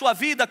para a sua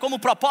vida como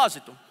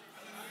propósito.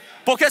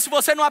 Porque se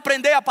você não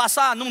aprender a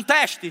passar num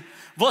teste,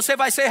 você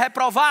vai ser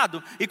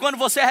reprovado. E quando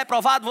você é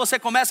reprovado, você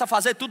começa a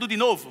fazer tudo de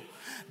novo.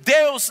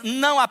 Deus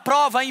não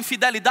aprova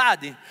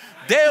infidelidade.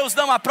 Deus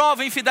não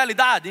aprova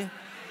infidelidade.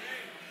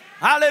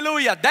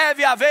 Aleluia.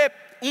 Deve haver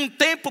um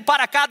tempo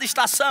para cada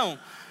estação.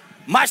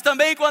 Mas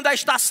também quando a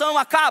estação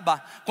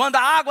acaba, quando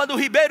a água do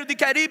ribeiro de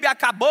Queribe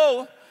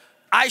acabou,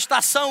 a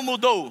estação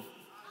mudou.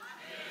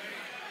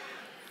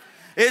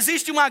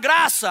 Existe uma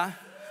graça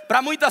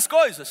para muitas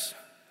coisas.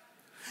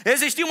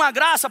 Existia uma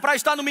graça para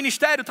estar no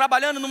ministério,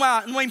 trabalhando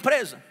numa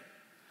empresa.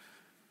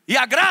 E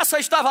a graça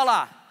estava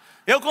lá.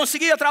 Eu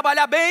conseguia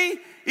trabalhar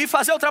bem e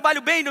fazer o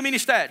trabalho bem no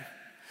ministério.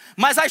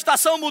 Mas a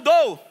estação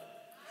mudou.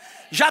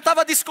 Já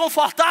estava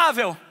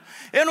desconfortável.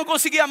 Eu não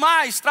conseguia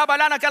mais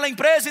trabalhar naquela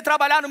empresa e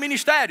trabalhar no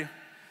ministério.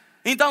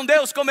 Então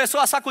Deus começou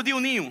a sacudir o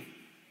ninho.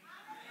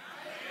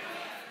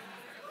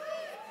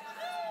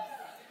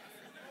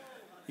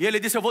 E Ele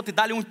disse: eu vou te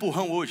dar um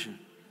empurrão hoje.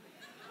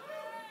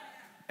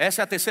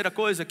 Essa é a terceira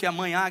coisa que a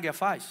mãe águia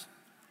faz.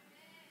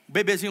 O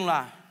bebezinho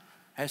lá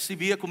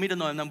recebia comida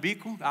no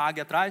bico, a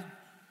águia atrás,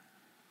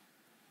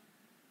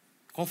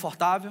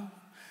 confortável.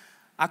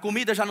 A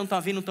comida já não está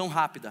vindo tão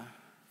rápida,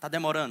 está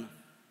demorando.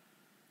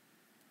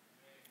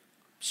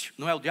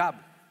 Não é o diabo?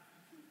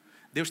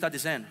 Deus está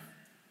dizendo: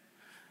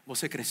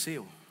 você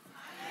cresceu.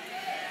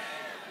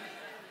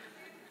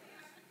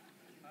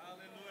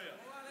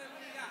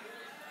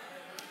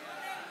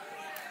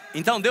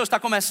 Então Deus está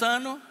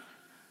começando.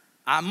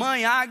 A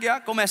mãe águia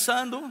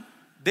começando,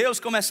 Deus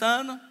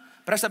começando,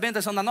 presta bem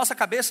atenção, na nossa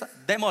cabeça,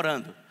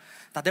 demorando.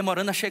 Está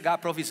demorando a chegar a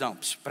provisão,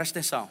 presta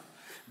atenção.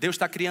 Deus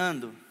está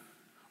criando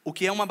o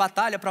que é uma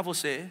batalha para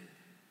você,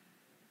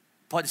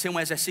 pode ser um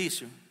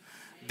exercício.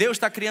 Deus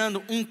está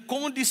criando um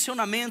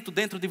condicionamento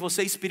dentro de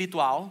você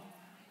espiritual,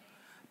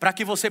 para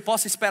que você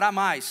possa esperar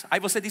mais. Aí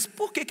você diz: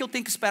 por que eu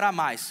tenho que esperar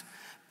mais?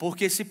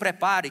 Porque se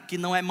prepare que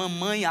não é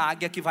mamãe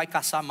águia que vai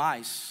caçar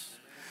mais.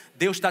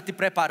 Deus está te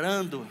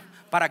preparando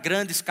para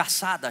grandes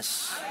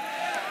caçadas.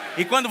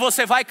 E quando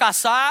você vai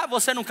caçar,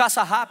 você não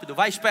caça rápido,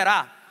 vai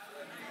esperar.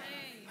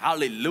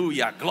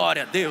 Aleluia,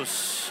 glória a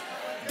Deus.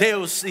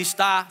 Deus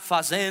está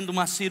fazendo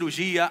uma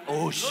cirurgia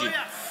hoje.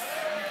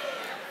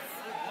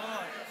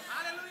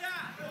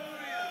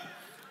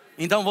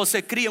 Então você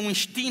cria um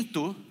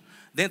instinto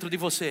dentro de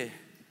você.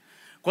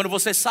 Quando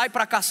você sai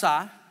para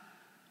caçar,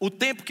 o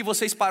tempo que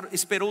você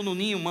esperou no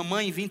ninho,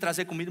 mamãe vir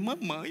trazer comida.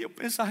 Mamãe, eu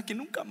pensava que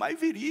nunca mais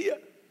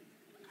viria.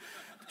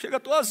 Chega,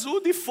 estou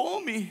azul de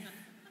fome.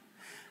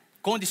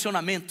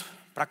 Condicionamento.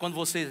 Para quando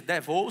você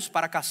der voos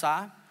para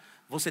caçar,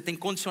 você tem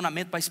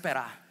condicionamento para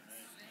esperar.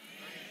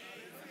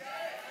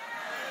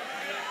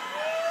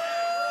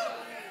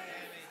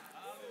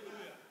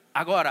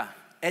 Agora,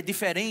 é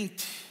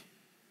diferente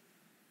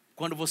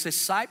quando você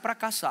sai para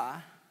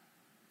caçar,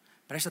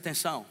 presta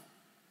atenção,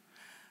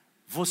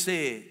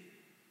 você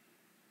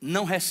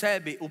não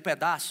recebe o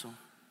pedaço,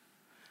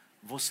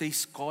 você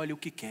escolhe o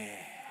que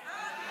quer.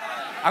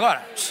 Agora,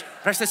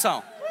 presta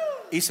atenção,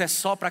 isso é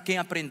só para quem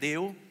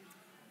aprendeu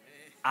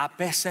a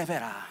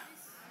perseverar.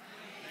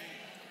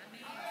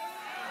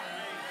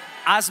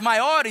 As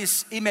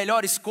maiores e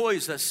melhores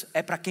coisas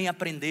é para quem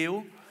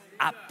aprendeu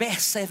a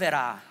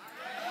perseverar,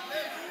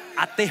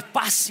 a ter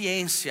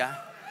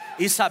paciência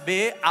e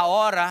saber a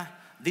hora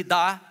de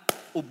dar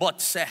o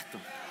bote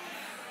certo.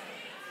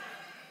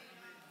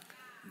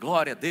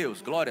 Glória a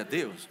Deus, glória a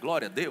Deus,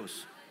 glória a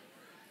Deus.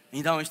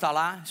 Então está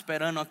lá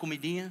esperando uma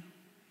comidinha.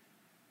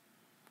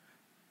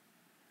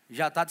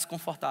 Já está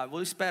desconfortável.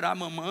 Vou esperar a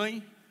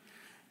mamãe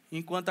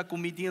enquanto a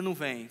comidinha não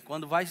vem.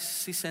 Quando vai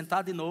se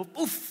sentar de novo,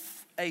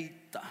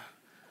 eita,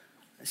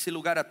 esse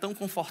lugar é tão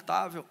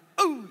confortável.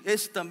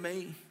 Esse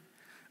também.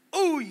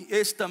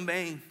 Esse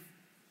também.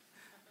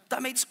 Está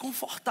meio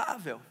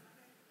desconfortável.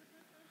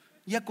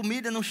 E a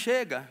comida não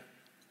chega.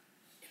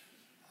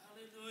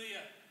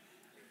 Aleluia.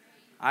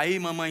 Aí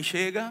mamãe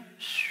chega.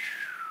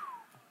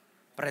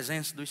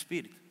 Presença do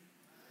Espírito.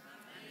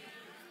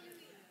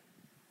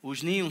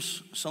 Os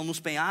ninhos são nos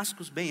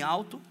penhascos, bem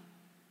alto.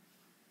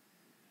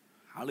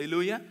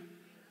 Aleluia.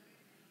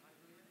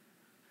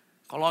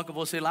 Coloca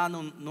você lá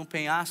no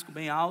penhasco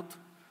bem alto,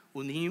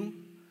 o ninho.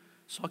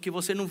 Só que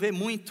você não vê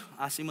muito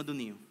acima do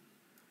ninho.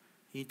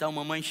 Então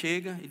mamãe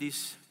chega e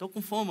diz: estou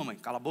com fome, mamãe.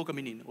 Cala a boca,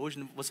 menina. Hoje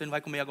você não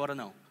vai comer agora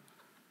não.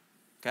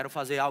 Quero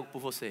fazer algo por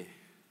você.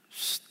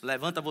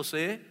 Levanta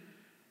você.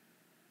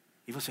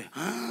 E você: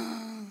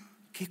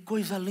 que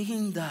coisa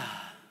linda.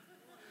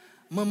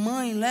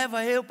 Mamãe,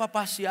 leva eu para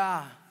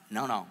passear.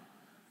 Não.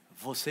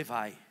 Você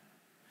vai.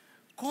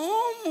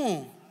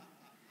 Como?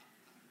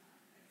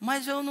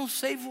 Mas eu não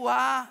sei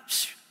voar.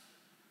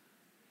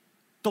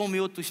 Tome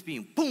outro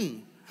espinho.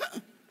 Pum.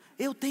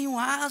 Eu tenho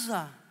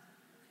asa.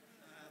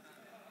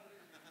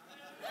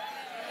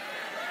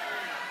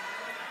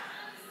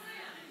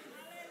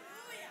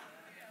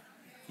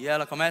 E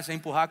ela começa a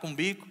empurrar com o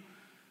bico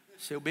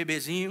seu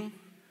bebezinho.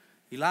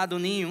 E lá do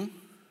ninho,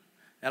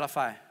 ela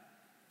faz: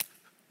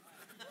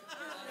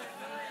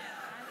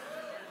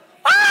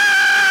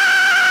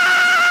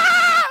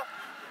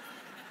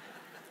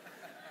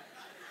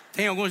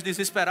 Tem alguns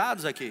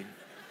desesperados aqui.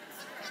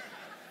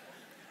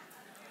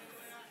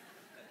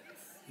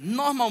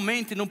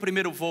 Normalmente no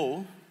primeiro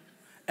voo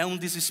é um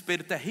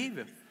desespero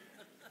terrível.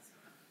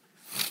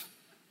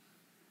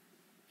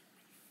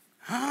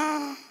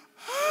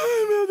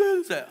 Ai, meu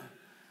Deus do céu.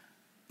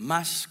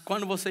 Mas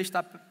quando você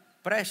está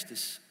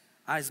prestes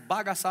a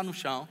esbagaçar no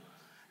chão,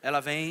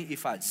 ela vem e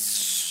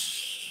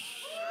faz: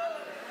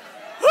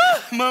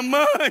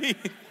 mamãe,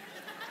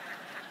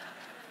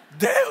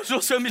 Deus,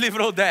 o Senhor me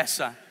livrou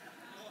dessa.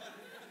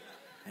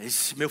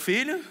 Meu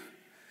filho,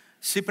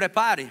 se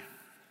prepare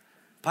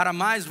para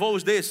mais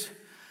voos desse.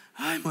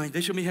 Ai, mãe,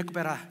 deixa eu me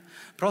recuperar.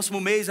 Próximo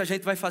mês a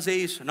gente vai fazer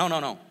isso.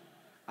 Não.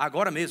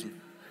 Agora mesmo.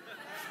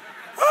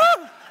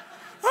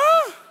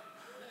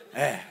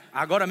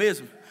 Agora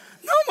mesmo.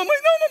 Não, mamãe,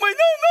 não.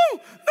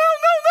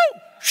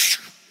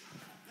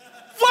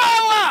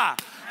 Voa!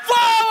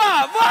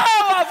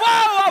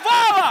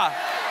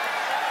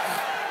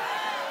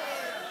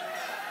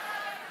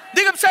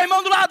 Diga para o seu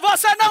irmão do lado: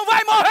 você não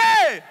vai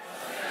morrer.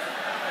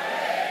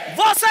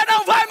 Você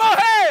não vai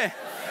morrer.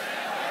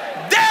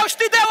 Deus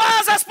te deu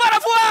asas para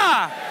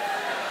voar.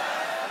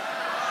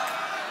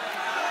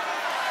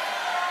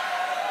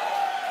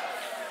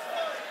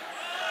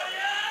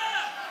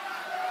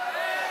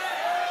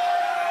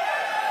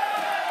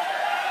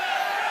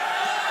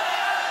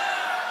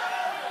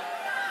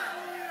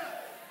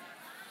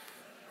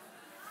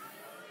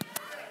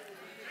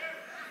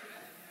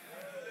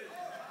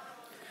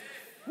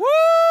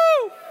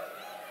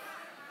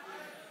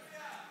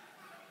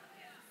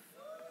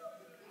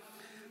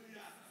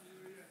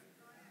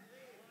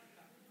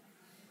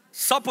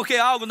 Só porque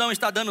algo não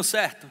está dando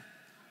certo,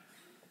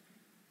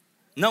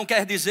 não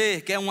quer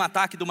dizer que é um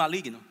ataque do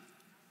maligno.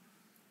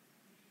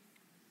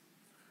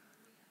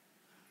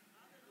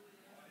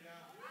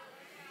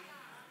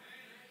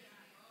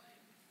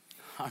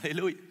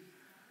 Aleluia.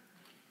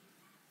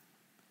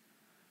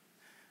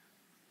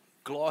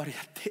 Glória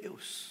a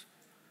Deus.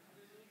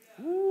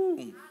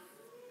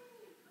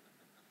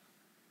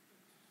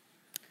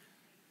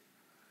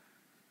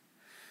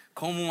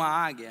 Como uma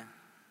águia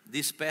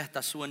desperta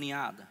a sua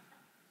ninhada.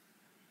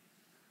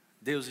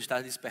 Deus está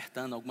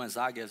despertando algumas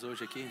águias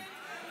hoje aqui.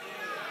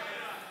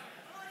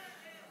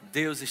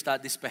 Deus está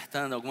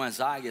despertando algumas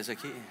águias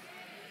aqui.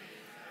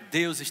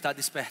 Deus está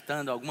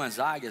despertando algumas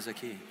águias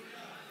aqui.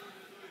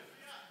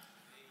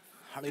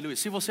 Aleluia.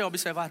 Se você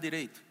observar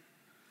direito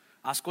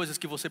as coisas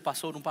que você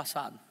passou no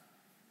passado,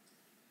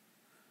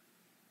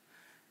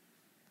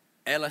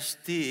 elas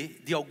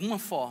de alguma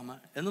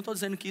forma, eu não estou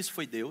dizendo que isso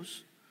foi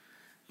Deus,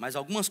 mas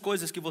algumas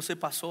coisas que você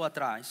passou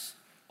atrás,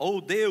 ou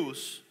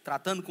Deus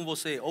tratando com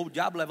você, ou o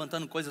diabo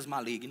levantando coisas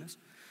malignas,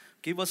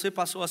 que você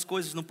passou as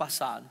coisas no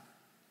passado.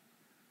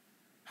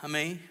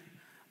 Amém?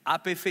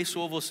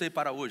 aperfeiçoou você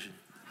para hoje?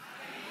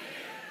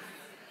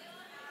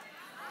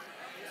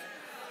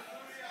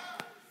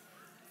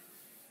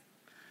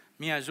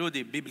 Me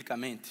ajude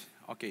biblicamente.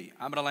 Ok,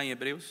 abra lá em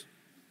Hebreus.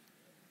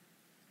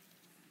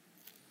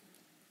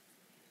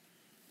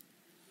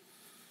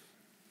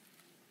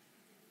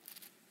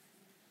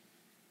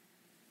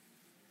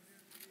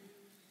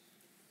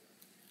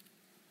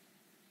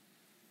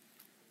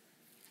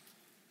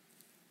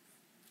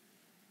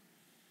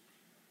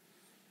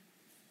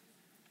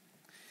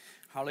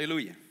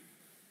 Aleluia.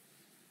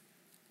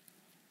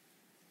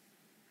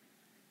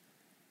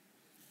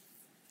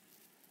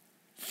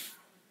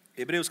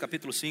 Hebreus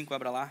capítulo 5,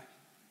 abra lá.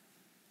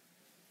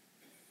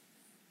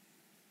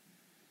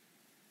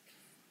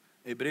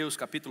 Hebreus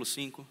capítulo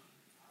 5.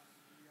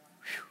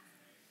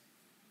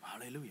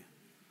 Aleluia.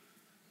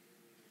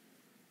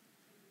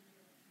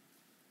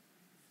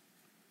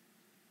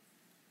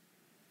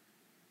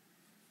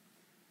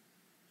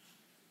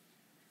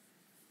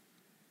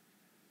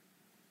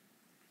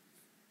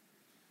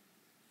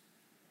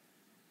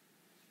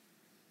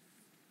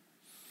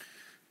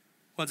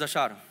 Quantos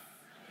acharam?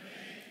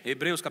 Amém.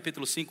 Hebreus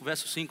capítulo 5,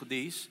 verso 5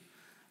 diz: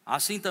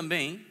 assim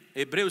também,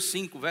 Hebreus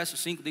 5, verso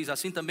 5 diz: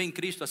 assim também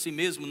Cristo a si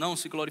mesmo não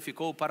se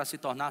glorificou para se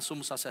tornar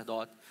sumo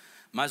sacerdote,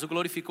 mas o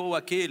glorificou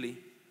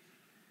aquele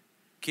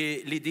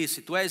que lhe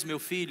disse: tu és meu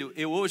filho,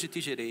 eu hoje te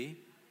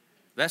gerei.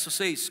 Verso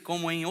 6,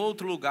 como em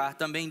outro lugar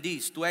também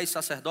diz: tu és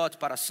sacerdote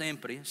para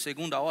sempre,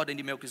 segundo a ordem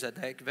de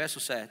Melquisedeque. Verso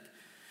 7,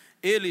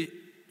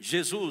 ele,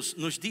 Jesus,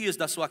 nos dias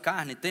da sua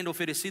carne, tendo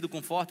oferecido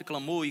com forte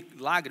clamor e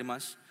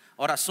lágrimas,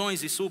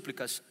 orações e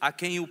súplicas a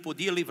quem o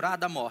podia livrar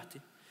da morte,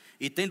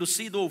 e tendo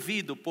sido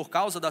ouvido por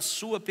causa da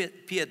sua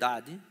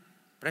piedade,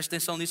 presta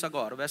atenção nisso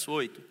agora, verso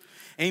 8,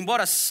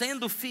 embora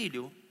sendo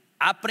filho,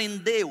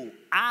 aprendeu,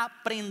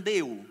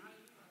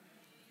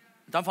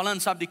 estamos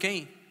falando, sabe de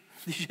quem?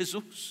 De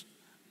Jesus.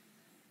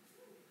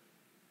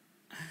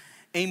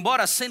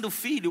 Embora sendo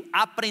filho,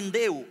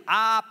 aprendeu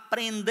a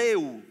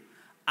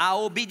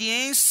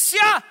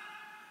obediência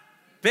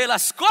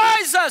pelas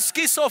coisas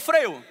que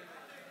sofreu.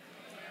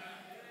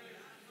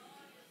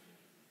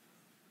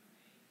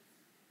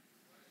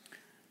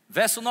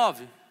 Verso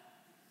 9,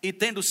 e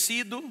tendo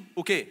sido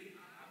o quê?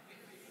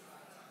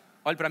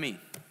 Olhe para mim.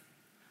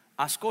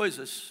 As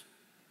coisas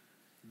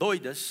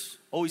doidas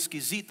ou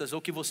esquisitas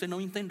ou que você não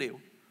entendeu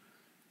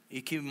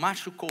e que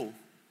machucou,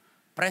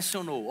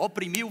 pressionou,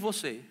 oprimiu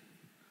você,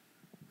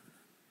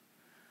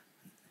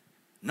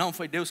 não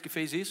foi Deus que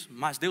fez isso,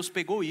 mas Deus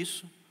pegou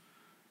isso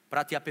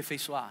para te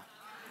aperfeiçoar.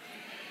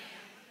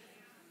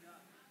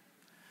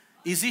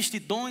 Existem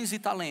dons e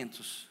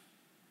talentos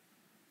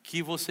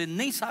que você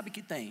nem sabe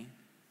que tem,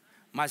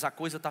 mas a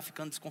coisa está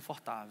ficando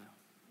desconfortável.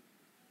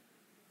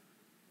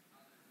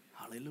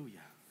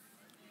 Aleluia.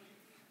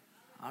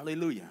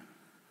 Aleluia.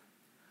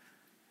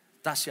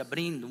 Está se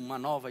abrindo uma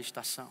nova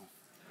estação.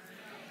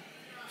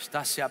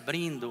 Está se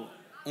abrindo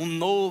um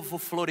novo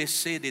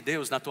florescer de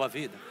Deus na tua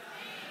vida.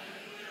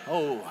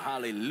 Oh,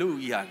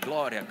 aleluia.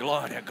 Glória,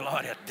 glória,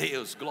 glória a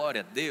Deus. Glória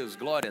a Deus,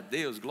 glória a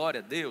Deus, glória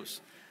a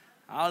Deus.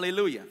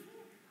 Aleluia.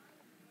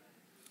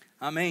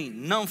 Amém.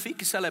 Não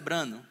fique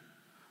celebrando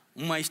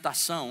uma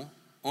estação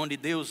onde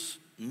Deus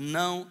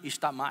não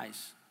está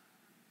mais.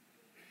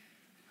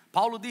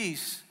 Paulo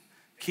diz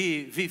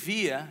que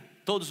vivia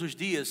todos os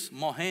dias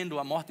morrendo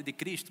a morte de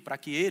Cristo para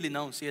que ele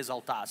não se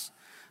exaltasse,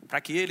 para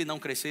que ele não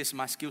crescesse,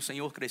 mas que o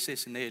Senhor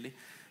crescesse nele,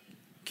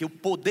 que o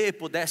poder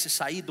pudesse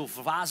sair do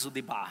vaso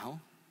de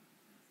barro,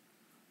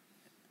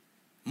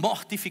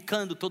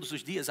 mortificando todos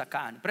os dias a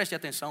carne. Preste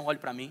atenção, olhe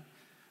para mim.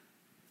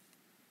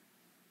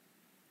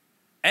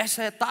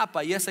 Essa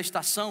etapa e essa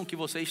estação que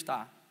você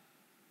está,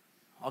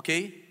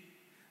 ok?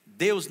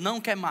 Deus não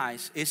quer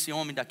mais esse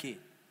homem daqui.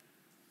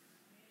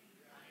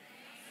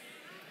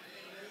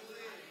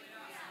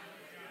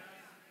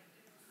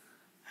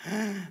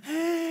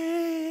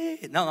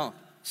 Não,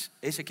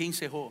 esse aqui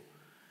encerrou.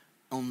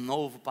 Um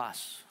novo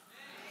passo.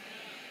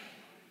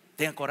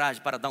 Tenha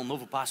coragem para dar um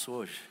novo passo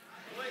hoje.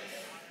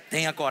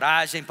 Tenha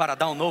coragem para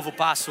dar um novo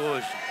passo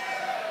hoje.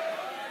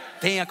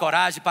 Tenha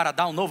coragem para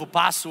dar um novo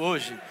passo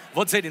hoje.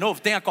 Vou dizer de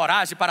novo, tenha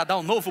coragem para dar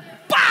um novo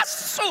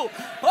passo.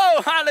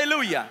 Oh,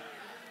 aleluia.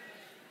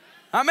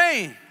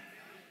 Amém.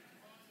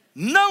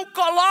 Não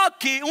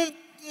coloque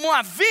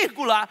uma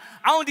vírgula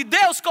onde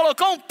Deus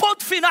colocou um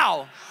ponto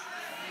final.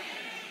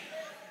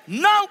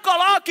 Não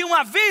coloque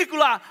uma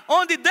vírgula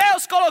onde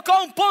Deus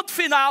colocou um ponto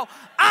final.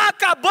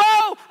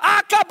 Acabou,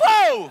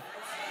 acabou.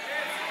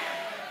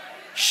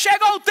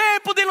 Chegou o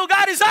tempo de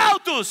lugares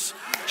altos.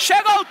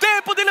 Chegou o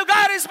tempo de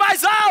lugares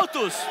mais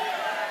altos.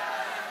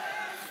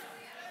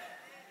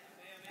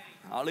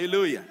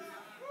 Aleluia.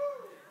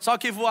 Só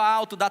que voar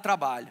alto dá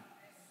trabalho.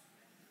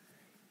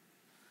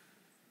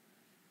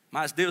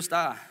 Mas Deus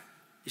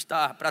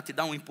está para te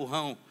dar um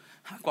empurrão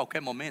a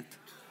qualquer momento.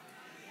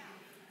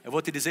 Eu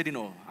vou te dizer de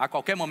novo. A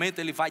qualquer momento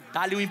Ele vai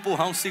dar-lhe um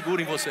empurrão seguro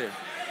em você.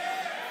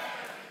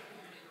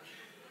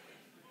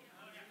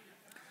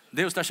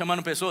 Deus está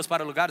chamando pessoas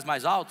para lugares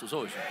mais altos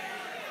hoje.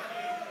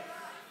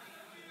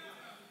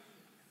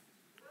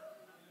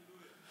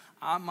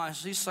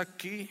 mas isso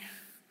aqui,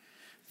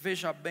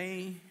 veja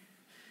bem,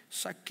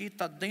 isso aqui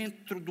está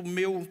dentro do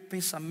meu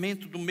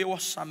pensamento, do meu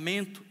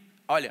orçamento.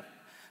 Olha,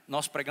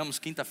 nós pregamos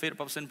quinta-feira,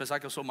 para você não pensar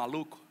que eu sou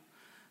maluco.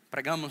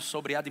 Pregamos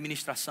sobre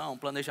administração,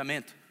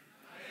 planejamento.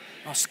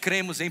 Nós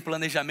cremos em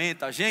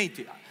planejamento. A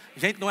gente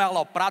não é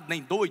aloprado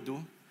nem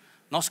doido.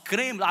 Nós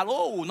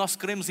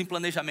cremos em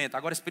planejamento.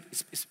 Agora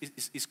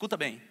escuta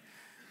bem.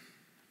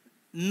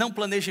 Não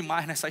planeje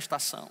mais nessa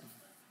estação.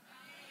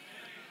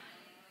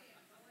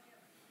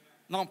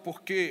 Não,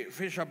 porque,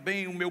 veja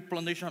bem, o meu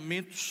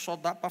planejamento só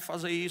dá para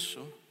fazer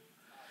isso.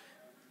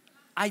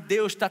 Aí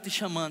Deus está te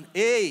chamando.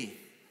 Ei,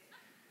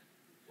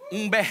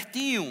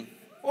 Humbertinho,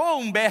 ou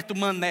Humberto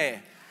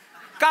Mané,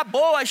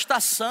 acabou a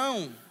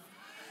estação.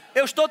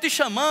 Eu estou te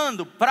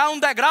chamando para um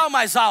degrau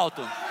mais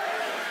alto.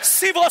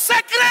 Se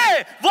você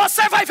crê,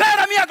 você vai ver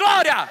a minha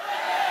glória.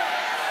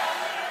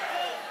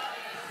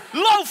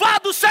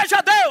 Louvado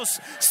seja Deus.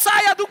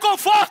 Saia do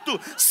conforto,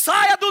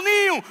 saia do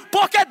ninho,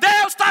 porque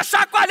Deus está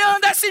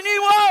chacoalhando esse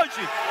ninho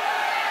hoje.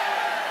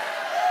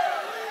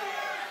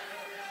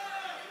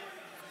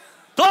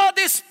 Todo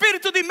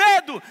espírito de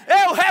medo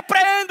eu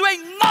repreendo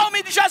em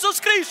nome de Jesus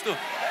Cristo.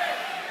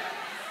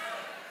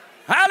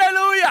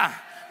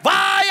 Aleluia.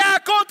 Vai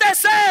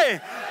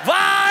acontecer,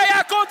 vai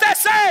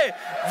acontecer,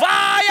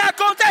 vai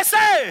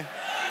acontecer.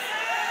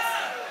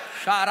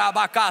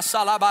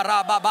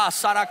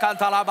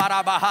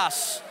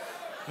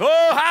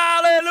 Oh,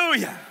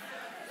 aleluia.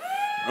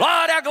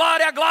 Glória,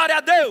 glória, glória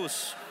a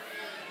Deus.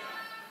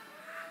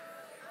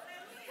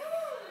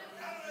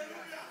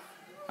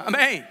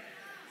 Amém.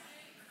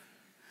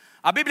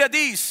 A Bíblia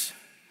diz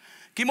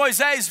que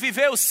Moisés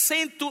viveu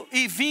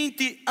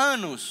 120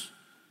 anos.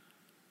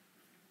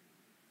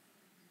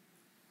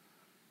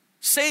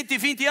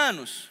 120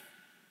 anos.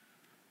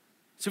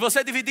 Se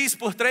você dividir isso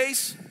por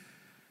 3,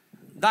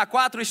 dá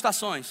 4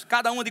 estações,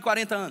 cada uma de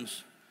 40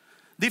 anos.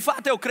 De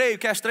fato eu creio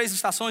que as 3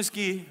 estações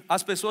que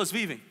as pessoas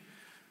vivem.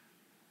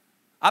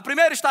 A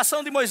primeira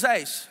estação de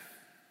Moisés,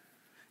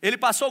 ele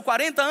passou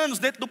 40 anos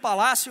dentro do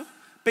palácio,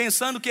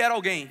 pensando que era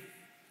alguém.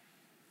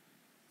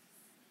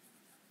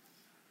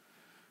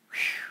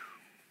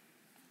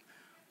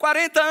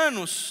 40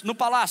 anos no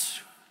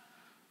palácio,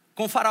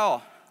 com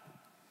Faraó.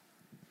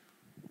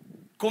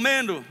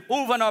 Comendo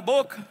uva na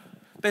boca,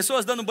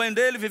 pessoas dando banho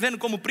dele, vivendo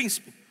como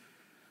príncipe.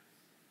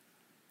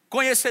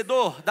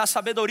 Conhecedor da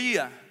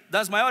sabedoria,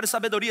 das maiores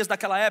sabedorias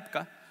daquela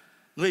época,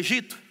 no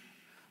Egito,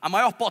 a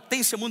maior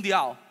potência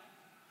mundial.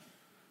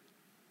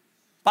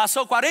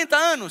 Passou 40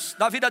 anos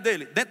da vida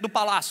dele, dentro do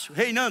palácio,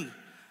 reinando,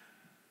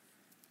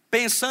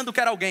 pensando que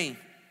era alguém.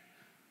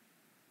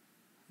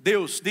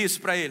 Deus disse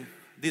para ele,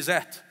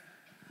 deserto.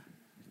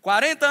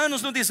 40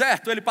 anos no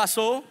deserto ele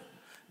passou,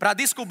 para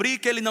descobrir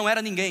que ele não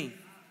era ninguém.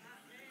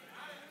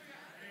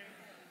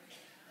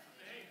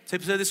 Você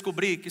precisa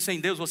descobrir que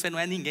sem Deus você não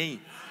é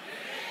ninguém.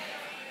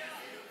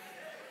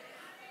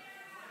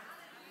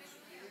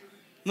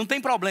 Não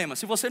tem problema,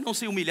 se você não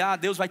se humilhar,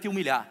 Deus vai te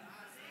humilhar,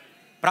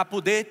 para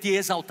poder te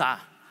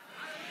exaltar.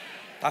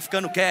 Está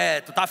ficando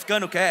quieto, está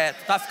ficando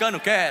quieto, está ficando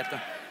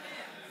quieto.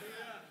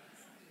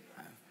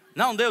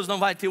 Não, Deus não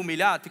vai te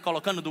humilhar, te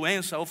colocando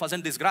doença ou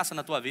fazendo desgraça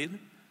na tua vida.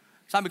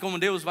 Sabe como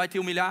Deus vai te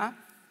humilhar?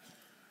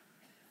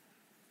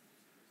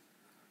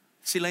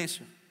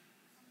 Silêncio.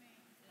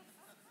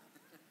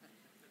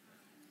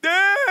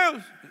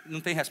 Deus!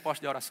 Não tem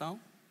resposta de oração.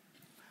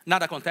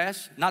 Nada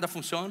acontece, nada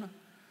funciona.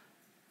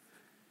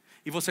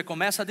 E você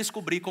começa a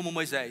descobrir como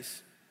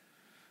Moisés.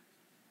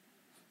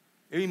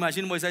 Eu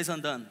imagino Moisés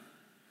andando,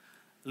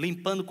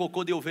 limpando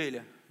cocô de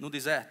ovelha no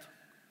deserto,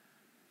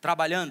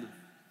 trabalhando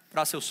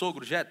para seu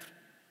sogro Jetro,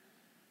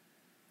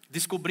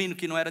 descobrindo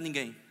que não era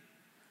ninguém.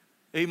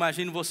 Eu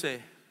imagino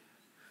você.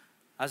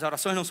 As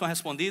orações não são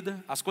respondidas,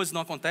 as coisas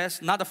não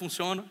acontecem, nada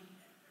funciona.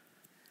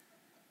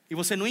 E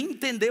você não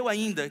entendeu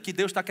ainda que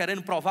Deus está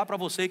querendo provar para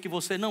você que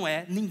você não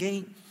é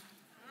ninguém.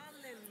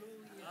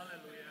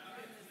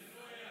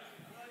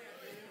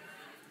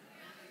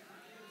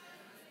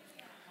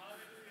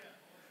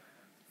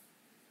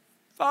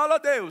 Fala,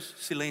 Deus.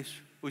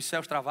 Silêncio. Os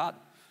céus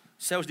travados.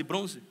 Céus de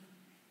bronze.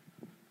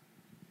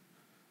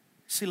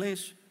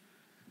 Silêncio.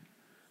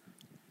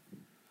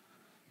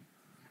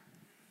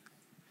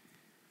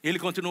 Ele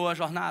continuou a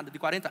jornada de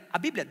 40. A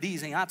Bíblia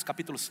diz em Atos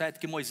capítulo 7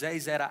 que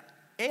Moisés era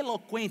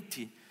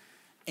eloquente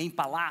em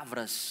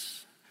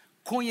palavras,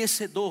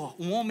 conhecedor,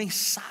 um homem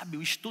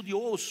sábio,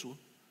 estudioso.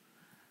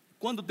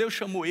 Quando Deus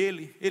chamou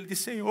ele, ele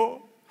disse: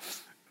 Senhor,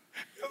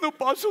 eu não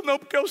posso não,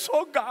 porque eu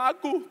sou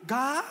gago.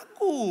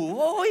 Gago?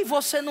 Oi,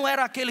 você não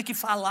era aquele que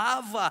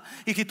falava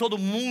e que todo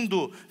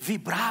mundo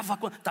vibrava?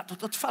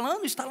 Estou te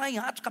falando, está lá em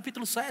Atos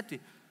capítulo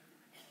 7.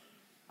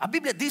 A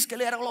Bíblia diz que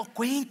ele era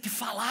eloquente,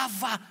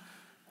 falava.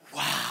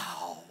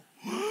 Uau!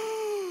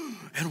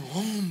 Era um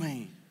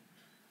homem.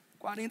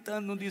 40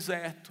 anos no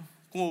deserto,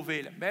 com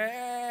ovelha.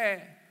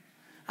 Bé,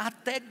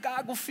 até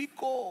gago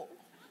ficou.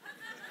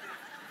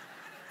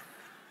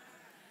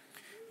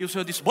 E o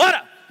Senhor disse: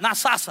 bora, na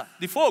sarça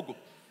de fogo.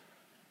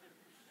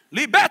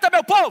 Liberta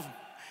meu povo.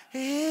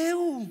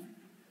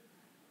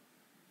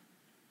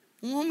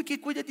 Um homem que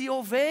cuida de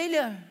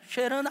ovelha,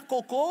 cheirando a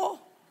cocô,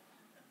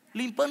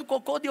 limpando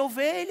cocô de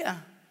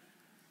ovelha.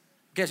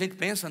 Porque a gente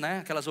pensa, né?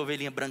 Aquelas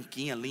ovelhinhas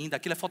branquinhas, lindas,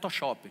 aquilo é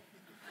Photoshop.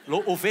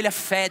 Ovelha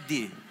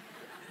fede,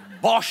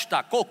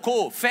 bosta,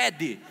 cocô,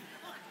 fede.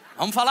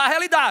 Vamos falar a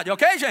realidade,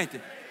 ok,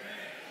 gente?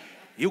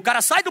 E o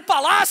cara sai do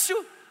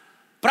palácio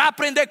para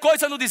aprender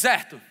coisa no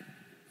deserto.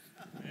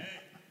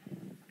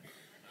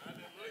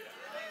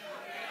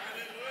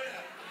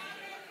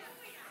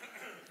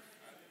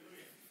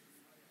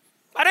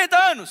 40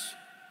 anos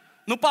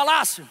no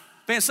palácio,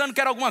 pensando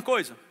que era alguma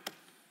coisa.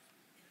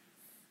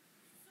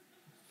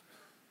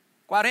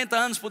 40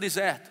 anos para o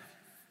deserto,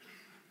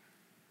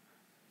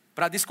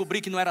 para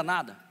descobrir que não era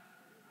nada.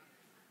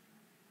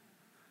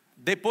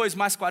 Depois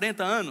mais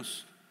 40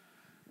 anos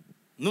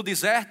no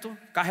deserto,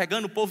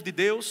 carregando o povo de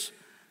Deus,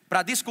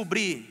 para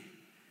descobrir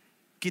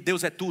que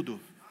Deus é tudo.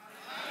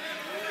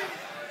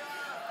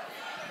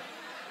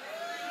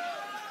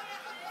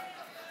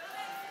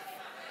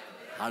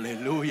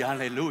 Aleluia,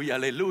 aleluia,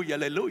 aleluia,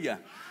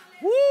 aleluia.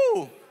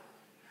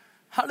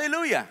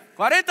 Aleluia.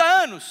 40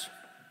 anos.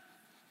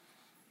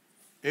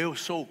 Eu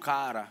sou o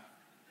cara.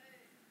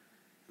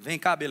 Vem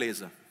cá,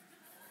 beleza.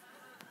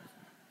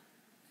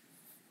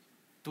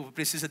 Tu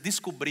precisa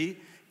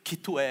descobrir que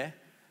tu é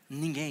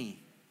ninguém.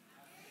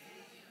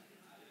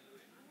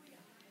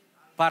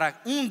 Para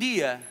um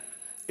dia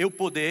eu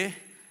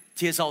poder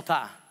te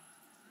exaltar.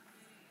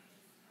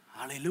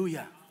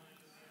 Aleluia.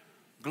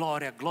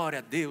 Glória, glória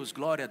a Deus,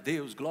 glória a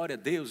Deus, glória a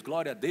Deus,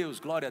 glória a Deus,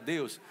 glória a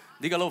Deus.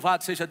 Diga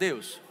louvado seja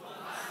Deus.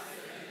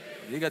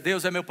 Diga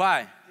Deus é meu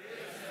Pai.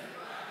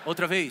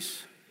 Outra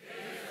vez.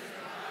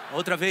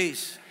 Outra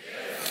vez.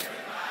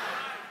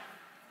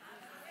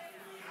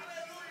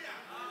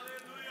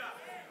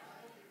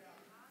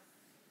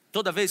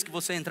 Toda vez que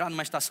você entrar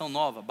numa estação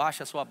nova,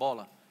 baixe a sua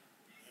bola.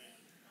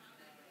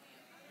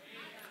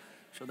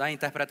 Deixa eu dar a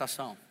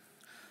interpretação.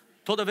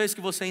 Toda vez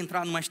que você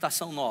entrar numa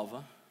estação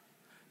nova,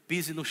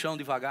 pise no chão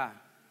devagar.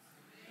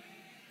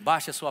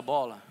 Baixe a sua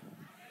bola.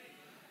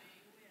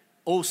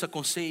 Ouça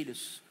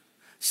conselhos.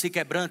 Se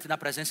quebrante na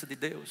presença de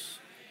Deus.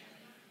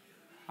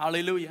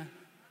 Aleluia.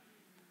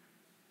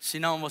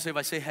 Senão você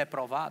vai ser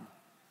reprovado.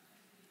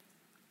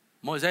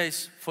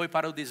 Moisés foi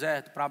para o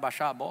deserto para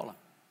abaixar a bola.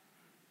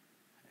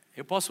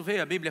 Eu posso ver,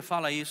 a Bíblia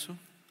fala isso.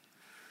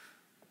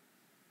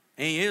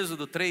 Em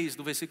Êxodo 3,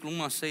 do versículo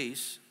 1 a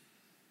 6.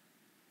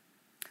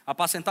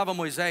 Apacentava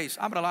Moisés.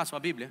 Abra lá a sua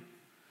Bíblia.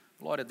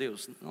 Glória a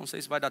Deus. Não sei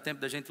se vai dar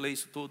tempo da gente ler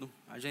isso tudo.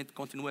 A gente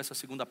continua essa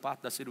segunda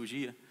parte da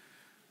cirurgia.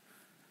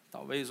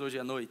 Talvez hoje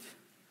à noite.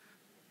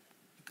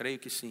 Creio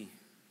que sim.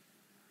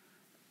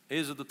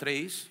 Êxodo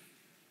 3.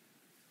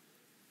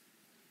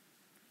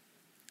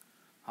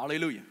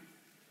 Aleluia.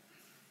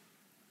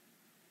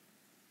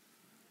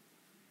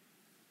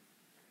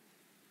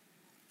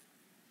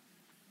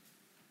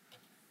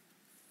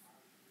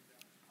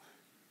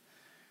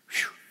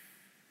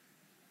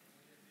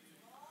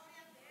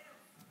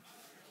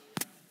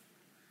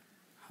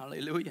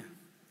 Aleluia.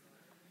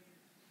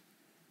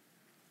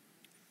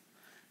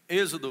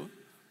 Êxodo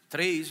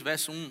 3,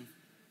 verso 1.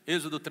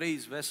 Êxodo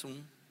 3, verso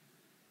 1.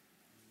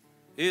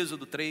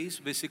 Êxodo 3,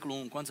 versículo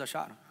 1. Quantos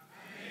acharam?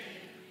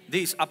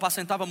 Diz: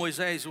 apacentava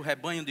Moisés o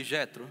rebanho de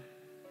Jetro.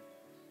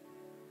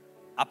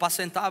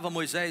 Apacentava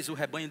Moisés o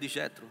rebanho de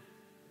Jetro,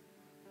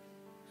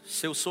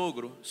 seu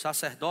sogro,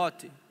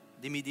 sacerdote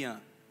de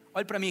Midian.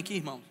 Olhe para mim aqui,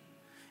 irmão.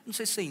 Não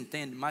sei se você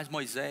entende, mas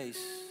Moisés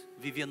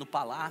vivia no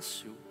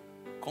palácio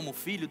como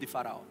filho de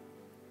Faraó.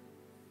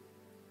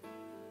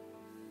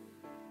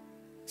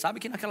 Sabe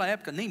que naquela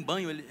época nem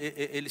banho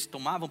eles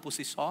tomavam por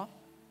si só.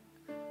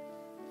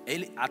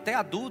 Até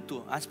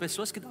adulto, as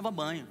pessoas que davam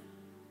banho,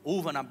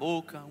 uva na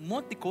boca, um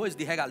monte de coisa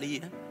de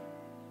regalia.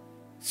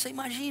 Você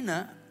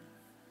imagina,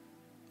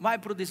 vai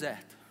para o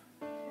deserto,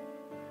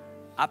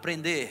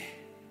 aprender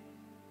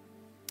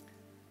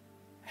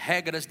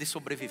regras de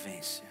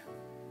sobrevivência.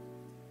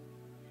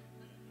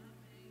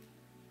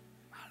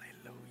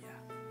 Aleluia.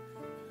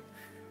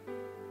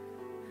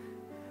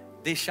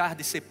 Deixar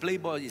de ser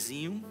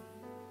playboyzinho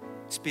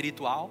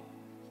espiritual.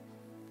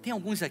 Tem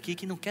alguns aqui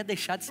que não quer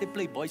deixar de ser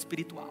playboy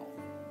espiritual.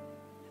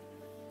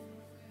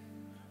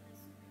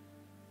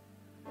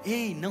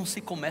 Ei, não se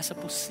começa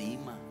por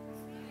cima.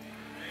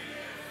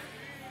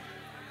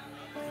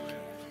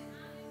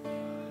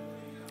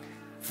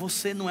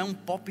 Você não é um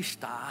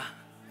popstar.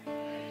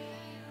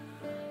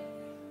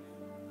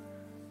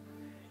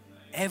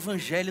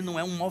 Evangelho não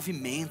é um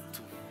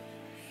movimento,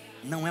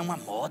 não é uma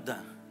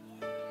moda.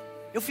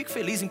 Eu fico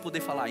feliz em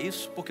poder falar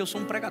isso, porque eu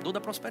sou um pregador da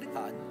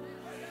prosperidade.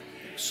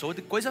 Sou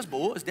de coisas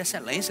boas, de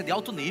excelência, de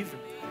alto nível.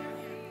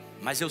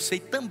 Mas eu sei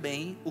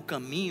também o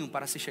caminho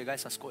para se chegar a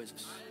essas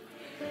coisas.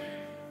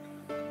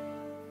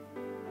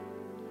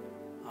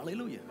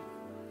 Aleluia.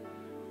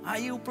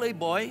 Aí o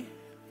playboy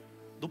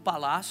do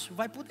palácio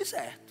vai para o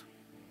deserto.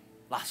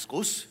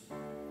 Lascou-se.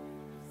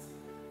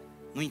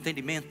 No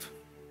entendimento.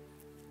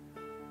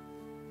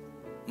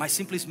 Mas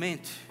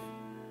simplesmente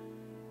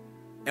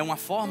é uma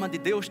forma de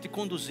Deus te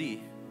conduzir.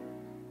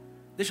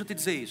 Deixa eu te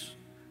dizer isso.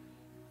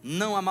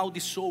 Não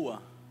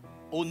amaldiçoa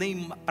ou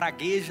nem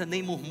pragueja,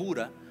 nem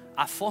murmura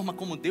a forma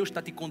como Deus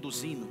está te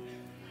conduzindo,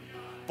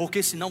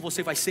 porque senão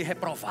você vai ser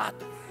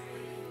reprovado.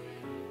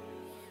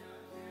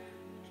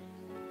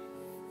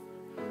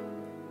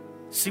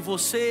 Se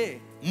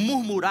você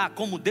murmurar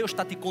como Deus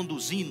está te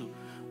conduzindo,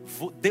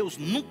 Deus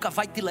nunca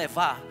vai te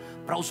levar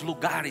para os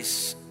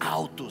lugares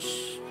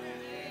altos.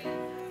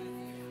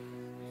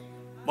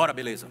 Bora,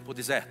 beleza, para o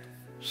deserto.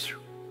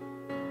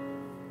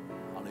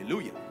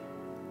 Aleluia.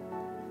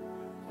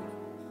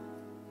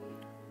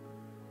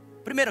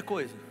 Primeira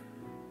coisa,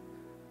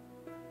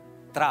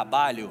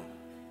 trabalho.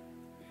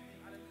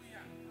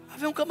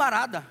 Havia um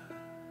camarada,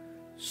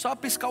 só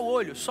piscar o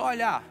olho, só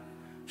olhar,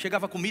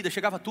 chegava comida,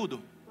 chegava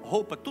tudo,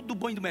 roupa, tudo do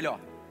bom e do melhor.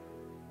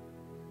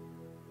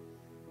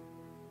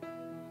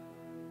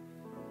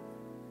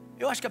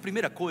 Eu acho que a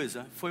primeira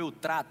coisa foi o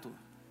trato.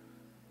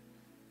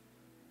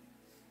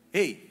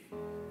 Ei,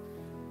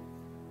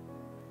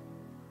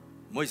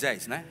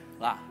 Moisés, né?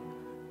 Lá,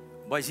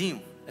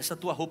 boizinho, essa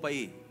tua roupa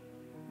aí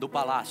do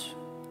palácio,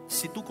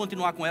 se tu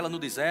continuar com ela no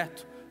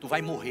deserto, tu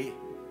vai morrer.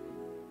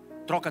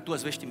 Troca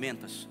tuas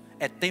vestimentas.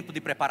 É tempo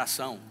de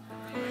preparação.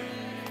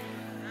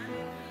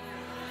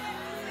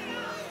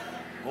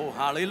 Oh,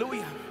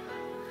 aleluia.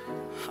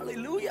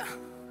 Aleluia.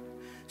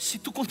 Se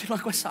tu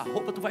continuar com essa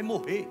roupa, tu vai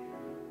morrer.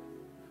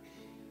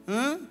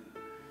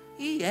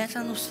 E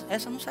essa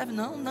não serve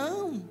não.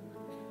 Não.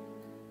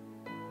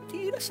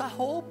 Tira essa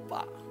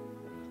roupa.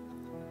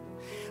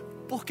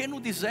 Porque no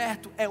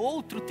deserto é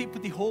outro tipo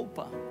de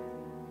roupa.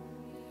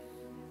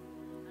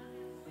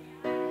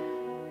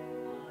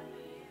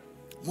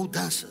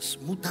 Mudanças.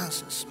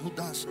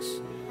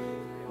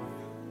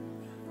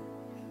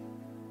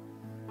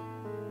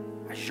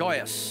 As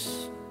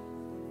joias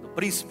do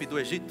príncipe do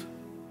Egito,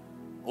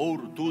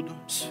 ouro, tudo.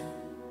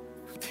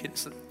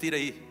 Tira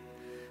aí.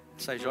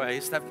 Essa joia aí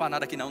não serve para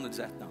nada aqui não, no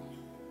deserto não.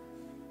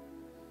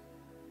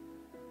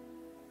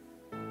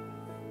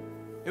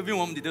 Eu vi um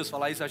homem de Deus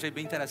falar isso, achei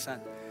bem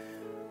interessante.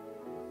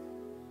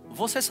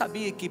 Você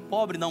sabia que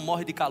pobre não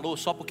morre de calor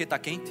só porque está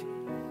quente?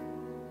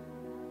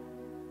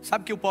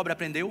 Sabe o que o pobre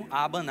aprendeu?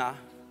 A abanar.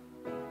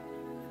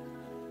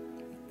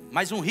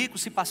 Mas um rico,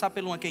 se passar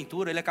por uma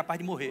quentura, ele é capaz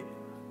de morrer,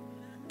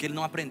 porque ele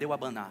não aprendeu a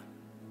abanar.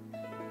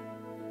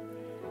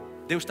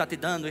 Deus está te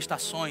dando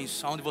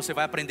estações onde você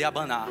vai aprender a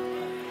abanar.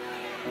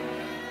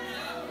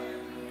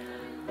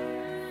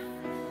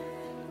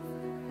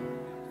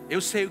 Eu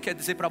sei o que é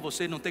dizer para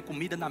você não ter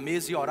comida na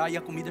mesa e orar e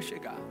a comida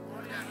chegar.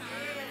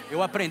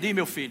 Eu aprendi,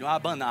 meu filho, a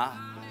abanar.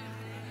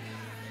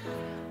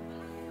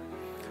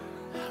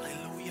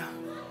 Aleluia.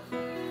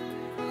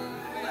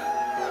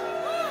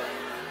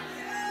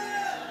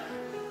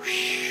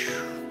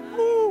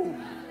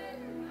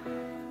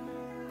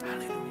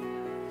 Aleluia.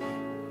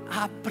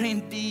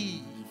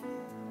 Aprendi.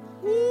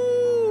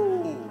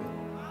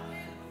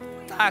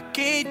 Tá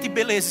quente,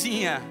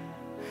 belezinha.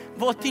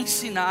 Vou te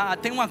ensinar.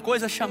 Tem uma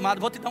coisa chamada,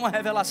 vou te dar uma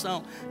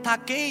revelação. Tá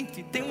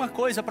quente, tem uma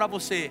coisa para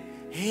você.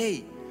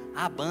 Ei,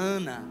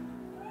 abana.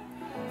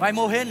 Vai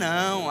morrer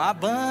não,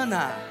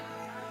 abana.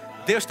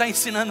 Deus está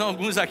ensinando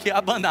alguns aqui a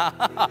abanar.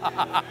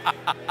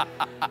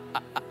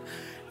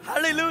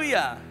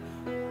 Aleluia.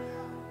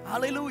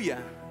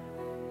 Aleluia.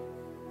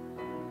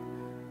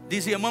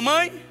 Dizia,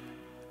 mamãe,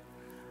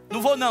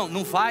 não vou não.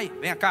 Não vai,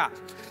 vem cá.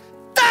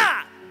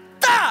 Tá,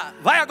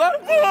 vai agora.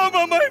 Vou,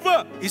 mamãe,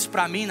 vou. Isso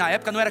para mim na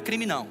época não era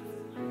crime não.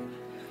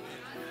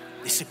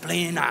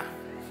 Disciplina.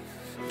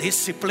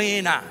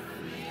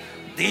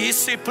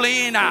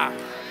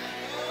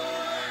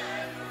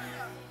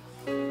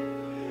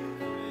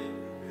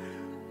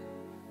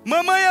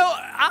 Mamãe,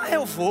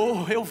 eu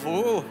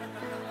vou.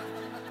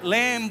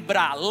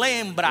 Lembra.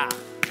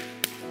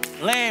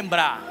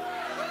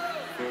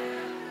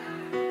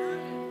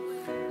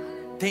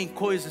 Tem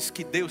coisas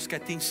que Deus quer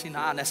te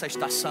ensinar nessa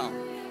estação.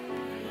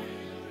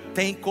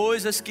 Tem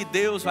coisas que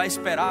Deus vai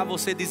esperar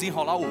você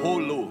desenrolar o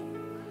rolo.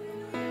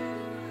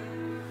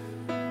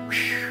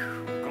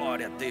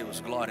 Glória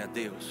a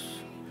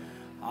Deus.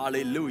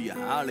 Aleluia.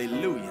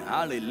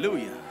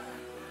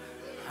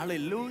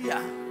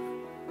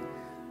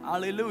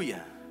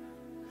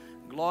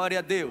 Glória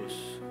a Deus.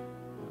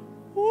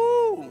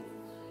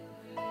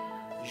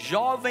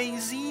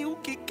 Jovenzinho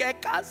que quer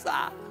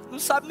casar, não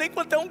sabe nem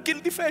quanto é 1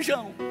 quilo de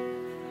feijão.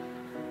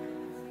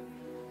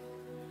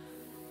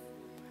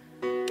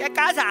 Quer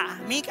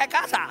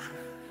casar.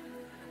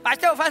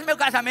 Pastor, eu faço meu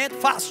casamento?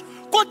 Faço.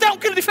 Quanto é 1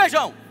 quilo de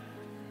feijão?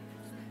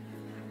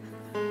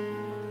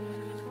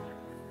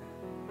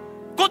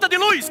 Conta de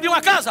luz de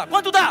uma casa,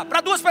 quanto dá para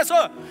 2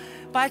 pessoas?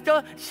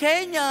 Pastor,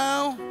 sei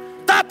não.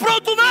 Tá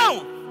pronto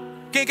não?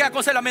 Quem quer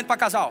aconselhamento para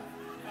casal?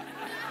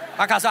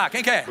 Para casar,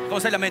 quem quer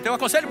aconselhamento? Eu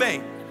aconselho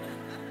bem.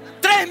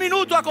 3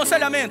 minutos o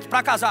aconselhamento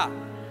para casar.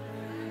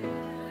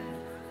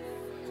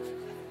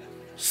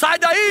 Sai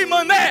daí,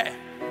 mané.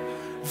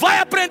 Vai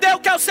aprender o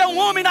que é ser um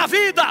homem na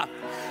vida.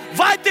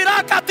 Vai tirar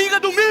a catinga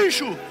do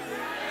mijo.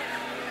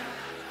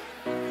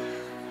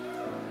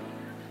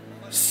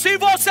 Se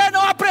você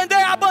não aprender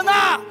a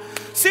abanar,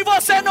 se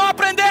você não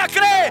aprender a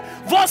crer,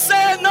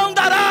 você não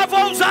dará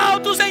voos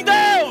altos em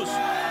Deus.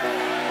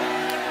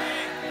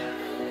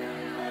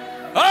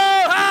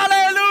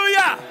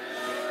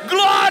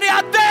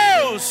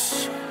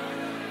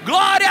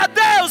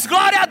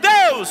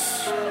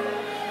 Deus.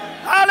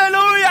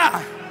 Aleluia.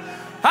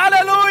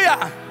 Aleluia.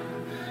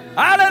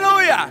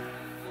 Aleluia.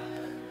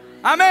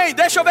 Amém.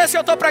 Deixa eu ver se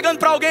eu estou pregando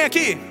para alguém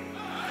aqui.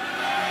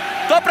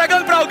 Estou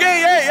pregando para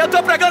alguém. Ei, eu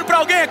estou pregando para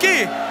alguém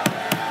aqui.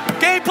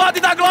 Quem pode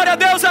dar glória a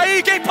Deus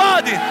aí? Quem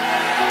pode?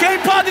 Quem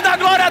pode dar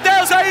glória a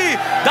Deus aí?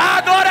 Dá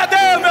a glória a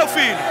Deus, meu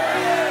filho.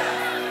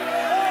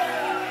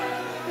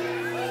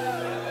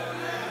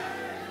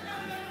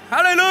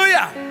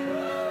 Aleluia.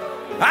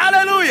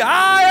 Aleluia.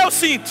 Ah, eu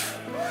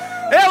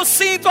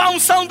sinto a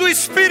unção do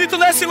Espírito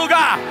nesse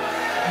lugar.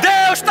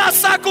 Deus está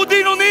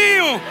sacudindo o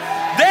ninho.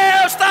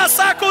 Deus está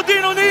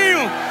sacudindo o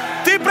ninho.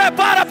 Te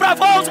prepara para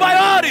voos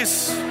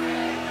maiores.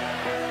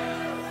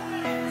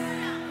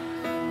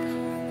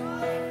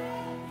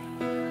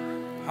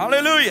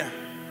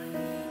 Aleluia.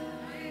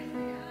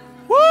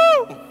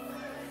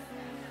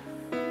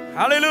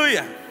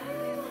 Aleluia.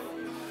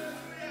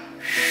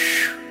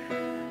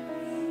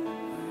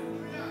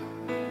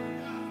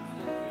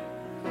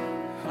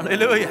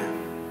 Aleluia.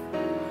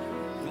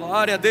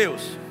 Glória a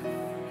Deus.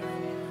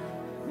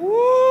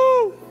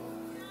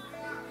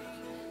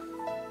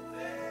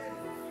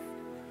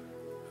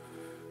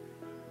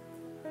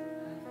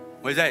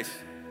 Moisés,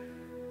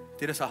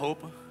 tira essa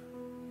roupa.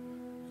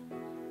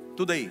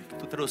 Tudo aí que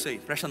tu trouxe aí,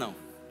 presta não.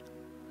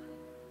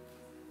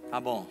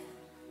 Tá bom.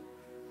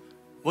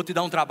 Vou te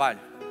dar um trabalho.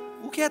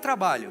 O que é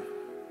trabalho?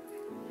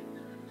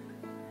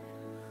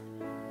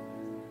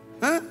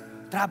 Hã?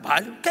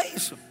 Trabalho? O que é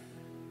isso?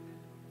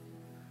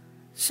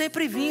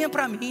 Sempre vinha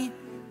para mim.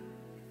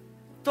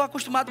 Estou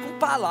acostumado com o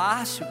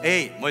palácio.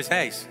 Ei,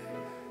 Moisés,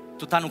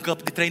 tu tá no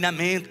campo de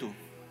treinamento.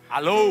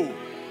 Alô?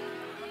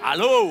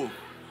 Alô?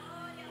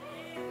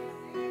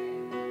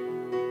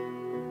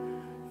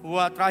 Vou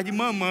atrás de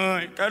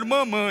mamãe, quero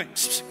mamãe.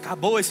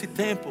 Acabou esse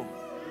tempo.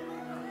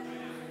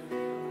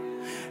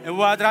 Eu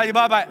vou atrás de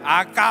papai.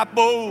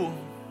 Acabou.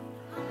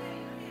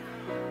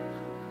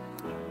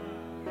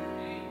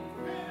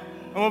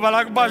 Eu vou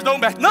falar com o pastor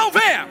Humberto. Não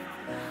venha.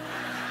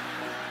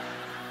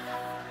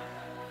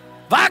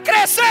 Vai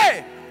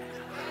crescer.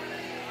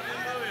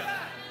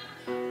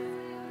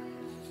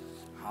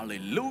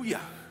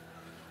 Aleluia.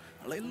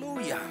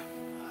 Aleluia.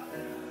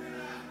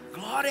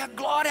 Glória,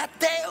 glória a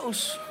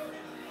Deus.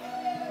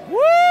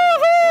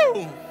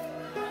 Uhul.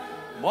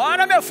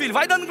 Bora, meu filho,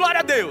 vai dando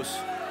glória a Deus.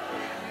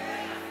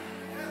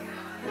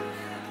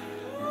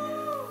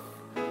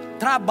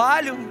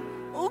 Trabalho?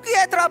 O que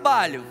é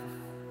trabalho?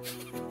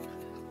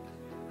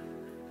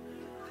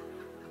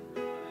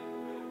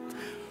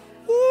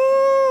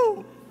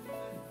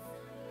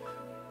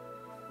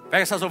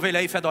 Pega essas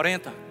ovelhas aí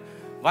fedorentas.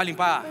 Vai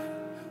limpar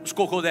os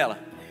cocô dela.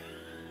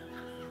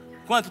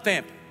 Quanto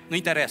tempo? Não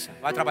interessa,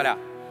 vai trabalhar.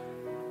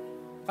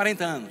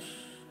 40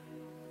 anos.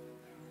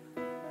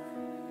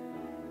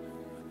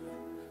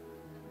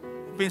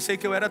 Eu pensei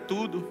que eu era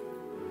tudo.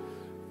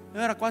 Eu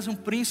era quase um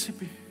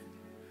príncipe.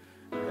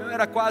 Eu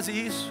era quase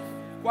isso,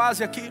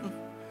 quase aquilo,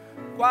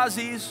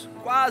 quase isso,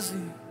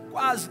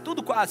 quase,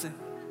 tudo quase.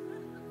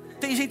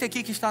 Tem gente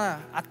aqui que está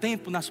há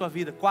tempo na sua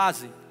vida,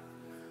 quase.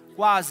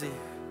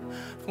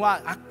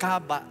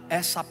 Acaba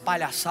essa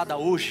palhaçada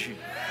hoje.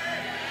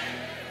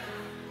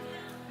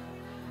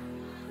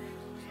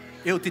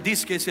 Eu te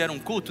disse que esse era um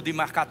culto de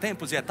marcar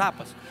tempos e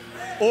etapas.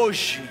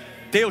 Hoje,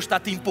 Deus está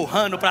te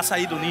empurrando para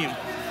sair do ninho.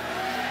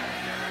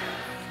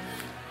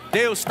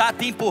 Deus está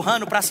te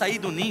empurrando para sair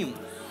do ninho.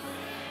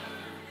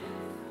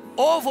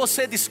 Ou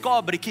você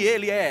descobre que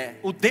Ele é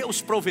o Deus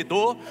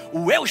provedor,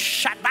 o El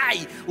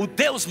Shaddai, o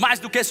Deus mais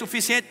do que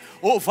suficiente,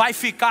 ou vai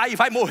ficar e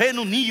vai morrer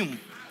no ninho.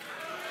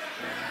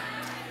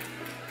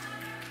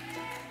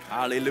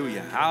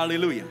 Aleluia,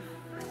 aleluia.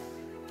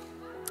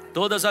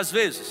 Todas as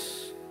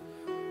vezes,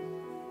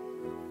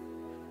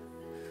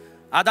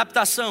 a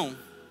adaptação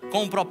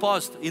com o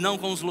propósito e não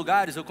com os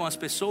lugares ou com as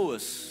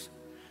pessoas.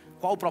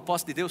 Qual o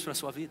propósito de Deus para a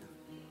sua vida?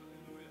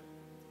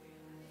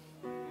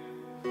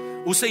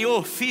 O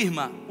Senhor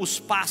firma os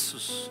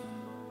passos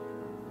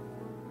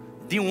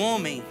de um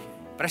homem,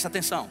 presta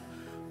atenção,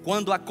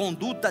 quando a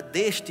conduta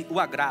deste o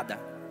agrada.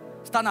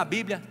 Está na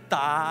Bíblia?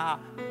 Tá.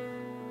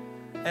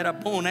 Era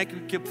bom, né,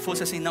 que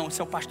fosse assim. Não,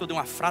 esse é o pastor deu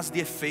uma frase de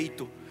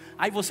efeito.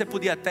 Aí você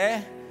podia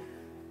até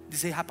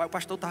dizer: rapaz, o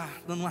pastor está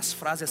dando umas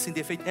frases assim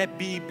de efeito. É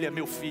Bíblia,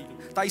 meu filho,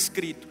 está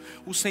escrito.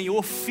 O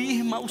Senhor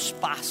firma os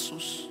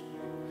passos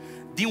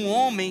de um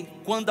homem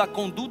quando a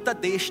conduta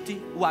deste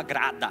o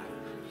agrada.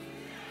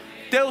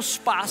 Teus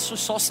passos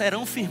só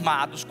serão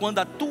firmados quando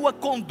a tua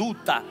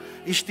conduta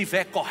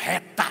estiver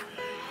correta.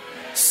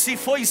 Se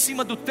for em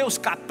cima dos teus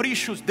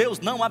caprichos, Deus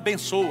não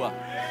abençoa.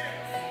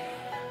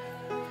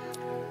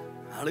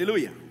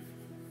 Aleluia.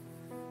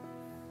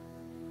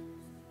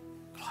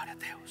 Glória a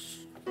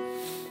Deus.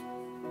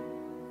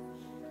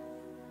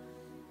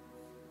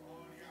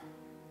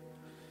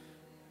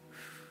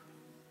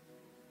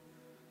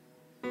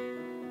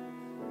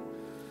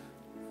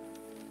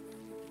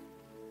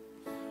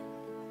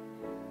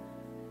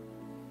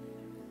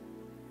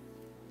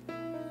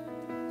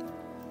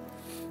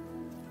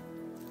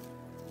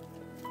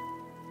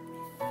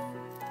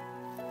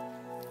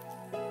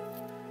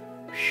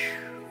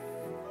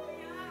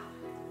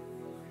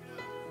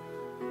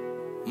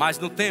 Mas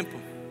no tempo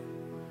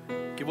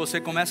que você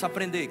começa a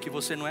aprender que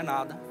você não é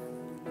nada,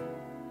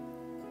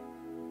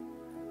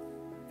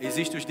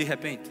 existe os de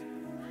repente.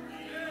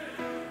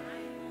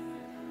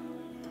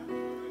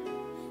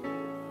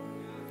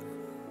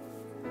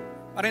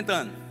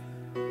 Quarentando,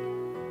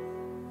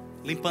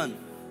 limpando,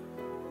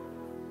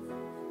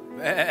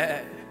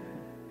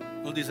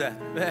 no deserto,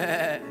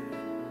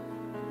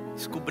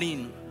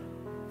 descobrindo.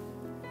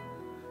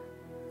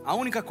 A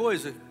única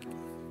coisa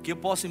que eu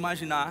posso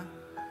imaginar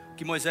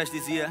que Moisés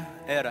dizia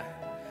era: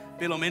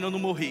 pelo menos eu não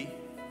morri,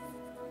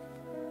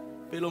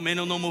 pelo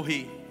menos eu não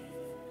morri,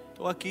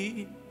 estou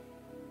aqui,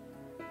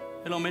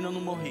 pelo menos eu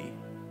não morri.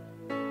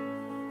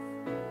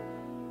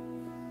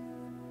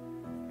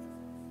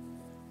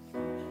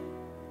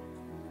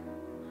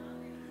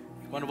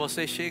 Quando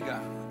você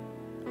chega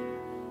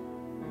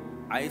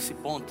a esse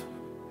ponto,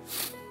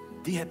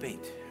 de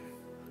repente,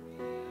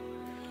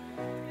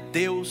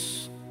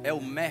 Deus é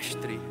o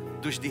mestre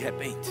dos de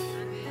repente.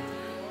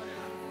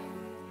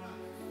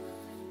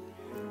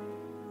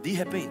 De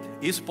repente,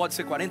 isso pode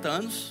ser 40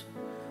 anos,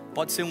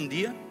 pode ser um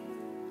dia,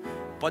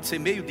 pode ser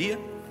meio dia,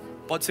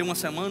 pode ser uma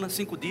semana,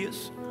 5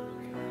 dias,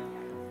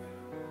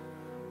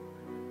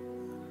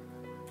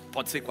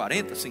 pode ser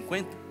 40,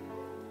 50.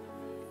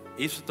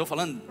 Isso, estou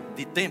falando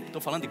de tempo,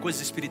 estou falando de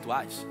coisas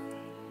espirituais.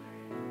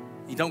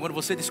 Então quando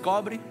você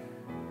descobre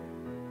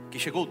que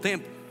chegou o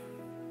tempo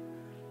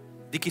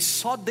de que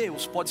só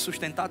Deus pode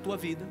sustentar a tua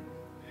vida,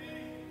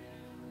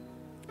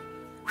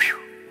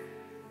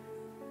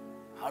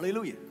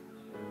 aleluia,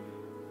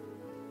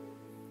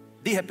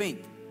 de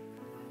repente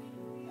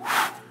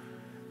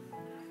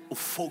o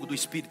fogo do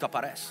Espírito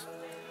aparece.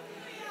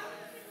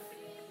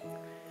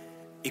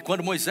 E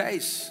quando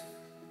Moisés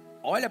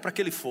olha para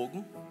aquele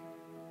fogo,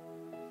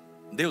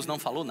 Deus não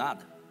falou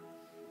nada.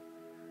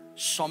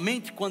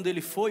 Somente quando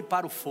ele foi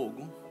para o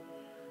fogo,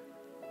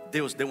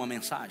 Deus deu uma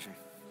mensagem.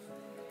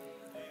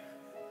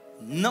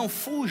 Não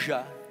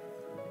fuja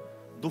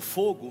do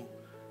fogo,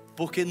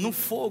 porque no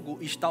fogo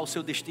está o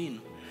seu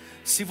destino.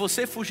 Se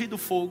você fugir do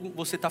fogo,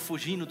 você está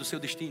fugindo do seu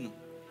destino.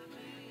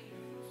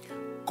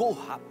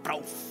 Corra para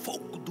o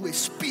fogo do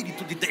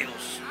Espírito de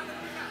Deus.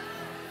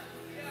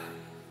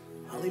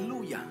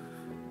 Aleluia.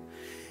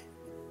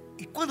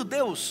 E quando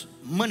Deus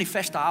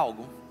manifesta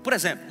algo, por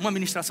exemplo, uma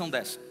ministração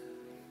dessa,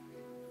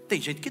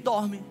 tem gente que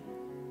dorme,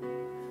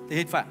 tem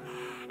gente que fala: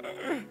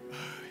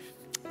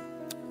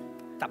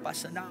 está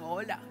passando a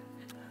hora,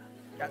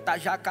 já está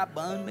já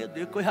acabando, meu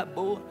Deus, coisa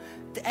boa.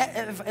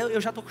 Eu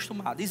já estou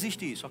acostumado,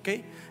 existe isso,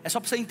 ok? É só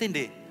para você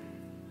entender.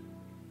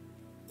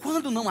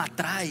 Quando não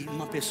atrai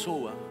uma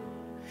pessoa,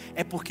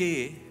 é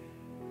porque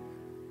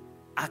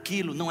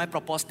aquilo não é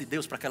propósito de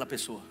Deus para aquela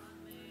pessoa.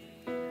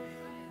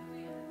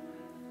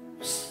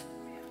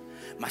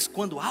 Mas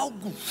quando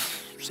algo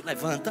se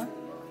levanta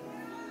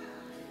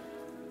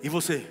e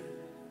você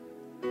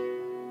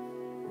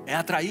é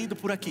atraído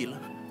por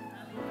aquilo,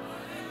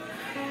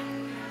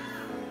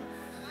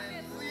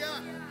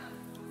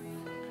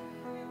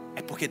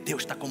 é porque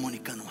Deus está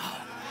comunicando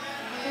algo.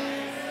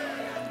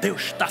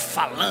 Deus está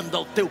falando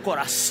ao teu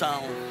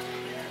coração.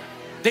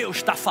 Deus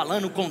está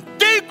falando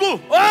contigo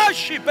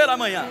hoje pela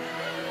manhã.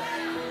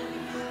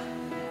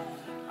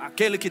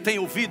 Aquele que tem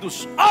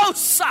ouvidos,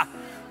 ouça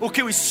o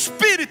que o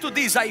Espírito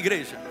diz à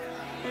igreja.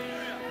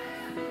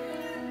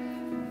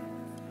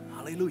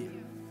 Aleluia.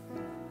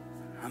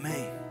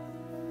 Amém.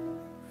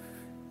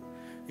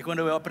 E quando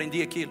eu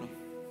aprendi aquilo,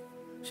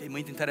 achei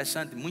muito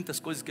interessante, muitas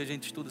coisas que a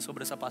gente estuda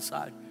sobre essa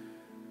passagem.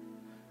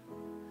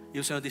 E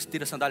o Senhor disse: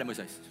 tira a sandália,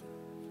 Moisés,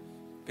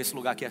 porque esse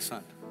lugar aqui é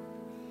santo.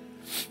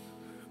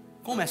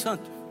 Como é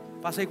santo?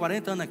 Passei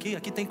 40 anos aqui,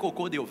 aqui tem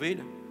cocô de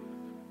ovelha,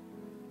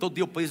 todo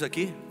dia eu piso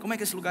aqui. Como é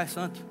que esse lugar é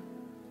santo?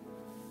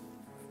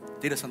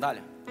 Tira a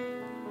sandália,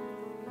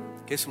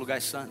 que esse lugar é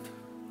santo.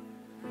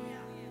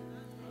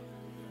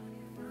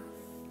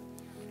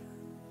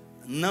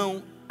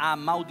 Não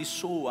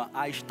amaldiçoa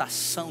a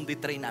estação de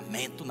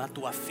treinamento na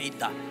tua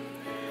vida.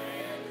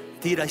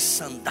 Tira as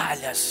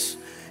sandálias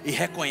e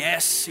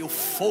reconhece o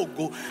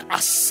fogo, a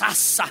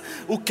sarça,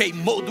 o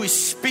queimou do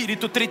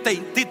Espírito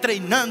te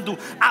treinando,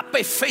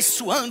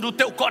 aperfeiçoando o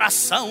teu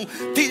coração.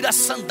 Tira as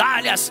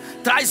sandálias,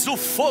 traz o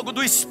fogo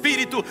do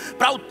Espírito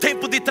para o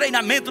tempo de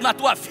treinamento na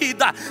tua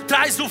vida.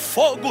 Traz o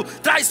fogo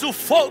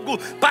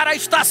para a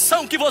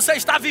estação que você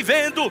está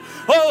vivendo.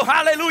 Oh,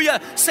 aleluia.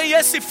 Sem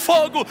esse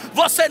fogo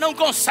você não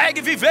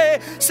consegue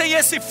viver. Sem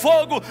esse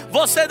fogo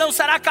você não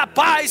será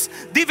capaz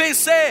de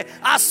vencer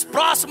as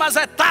próximas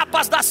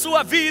etapas da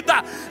sua vida.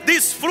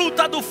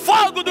 Desfruta do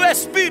fogo do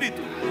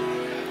Espírito.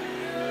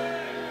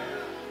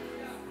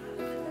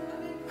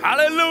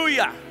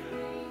 Aleluia.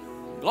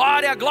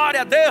 Glória,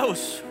 glória a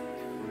Deus.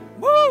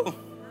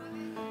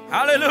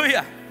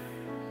 Aleluia.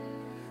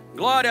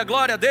 Glória,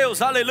 glória a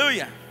Deus.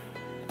 Aleluia.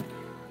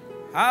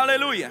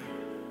 Aleluia.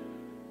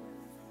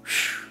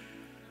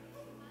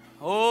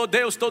 Oh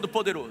Deus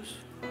Todo-Poderoso,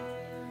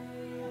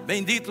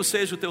 bendito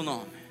seja o teu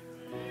nome.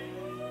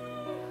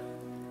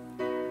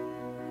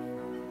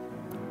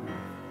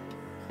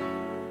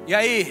 E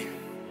aí,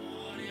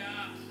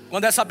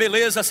 Quando essa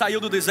beleza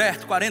saiu do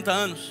deserto, 40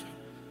 anos,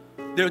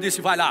 Deus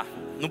disse: vai lá,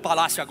 no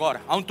palácio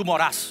agora, aonde tu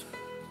morasse,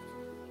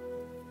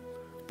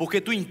 porque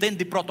tu entende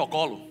de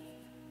protocolo,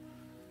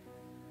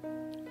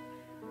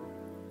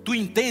 tu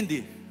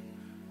entende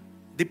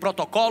de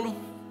protocolo,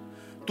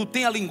 tu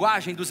tem a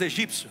linguagem dos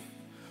egípcios,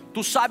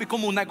 tu sabe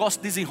como o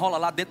negócio desenrola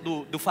lá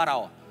dentro do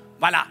faraó.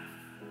 Vai lá.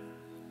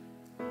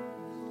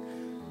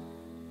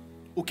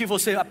 O que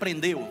você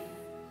aprendeu,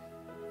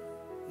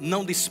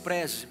 não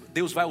despreze,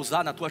 Deus vai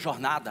usar na tua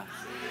jornada.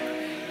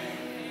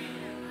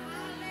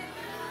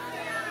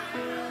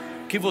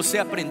 O que você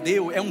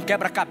aprendeu é um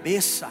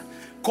quebra-cabeça,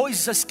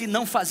 coisas que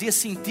não fazia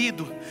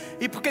sentido.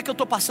 E por que eu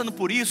estou passando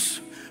por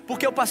isso?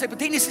 Porque eu passei,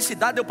 tem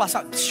necessidade de eu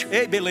passar.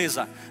 Ei,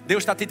 beleza,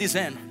 Deus está te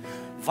dizendo,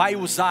 vai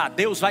usar,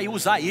 Deus vai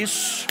usar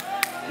isso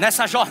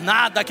nessa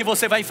jornada que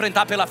você vai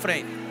enfrentar pela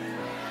frente.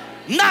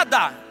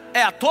 Nada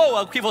é à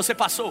toa o que você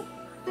passou.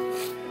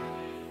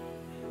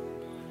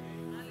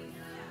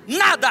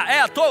 Nada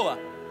é à toa.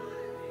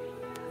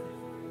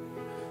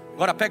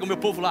 Agora pega o meu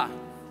povo lá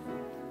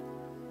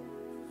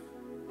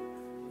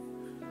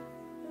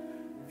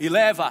e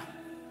leva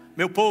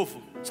meu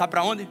povo, sabe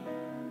para onde?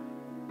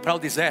 Para o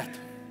deserto.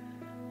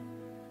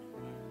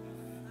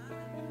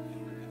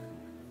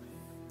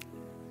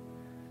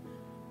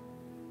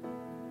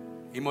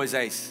 E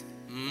Moisés,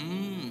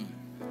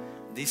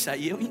 disso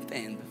aí eu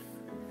entendo.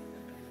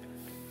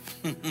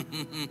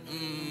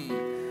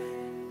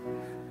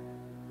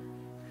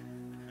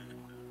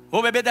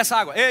 Vou beber dessa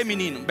água. Ei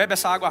menino, não bebe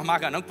essa água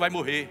amarga não, que vai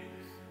morrer.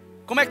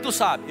 Como é que tu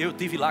sabe? Eu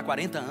tive lá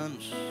 40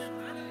 anos.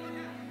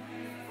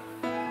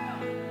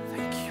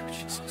 Thank you,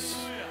 Jesus.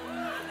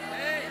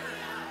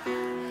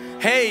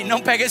 Ei, não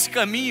pega esse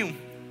caminho.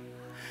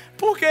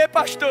 Por quê,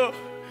 pastor?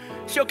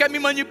 O senhor quer me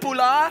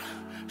manipular?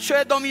 O senhor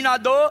é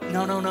dominador?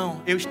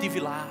 Não, eu estive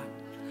lá.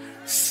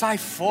 Sai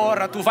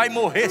fora, tu vai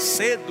morrer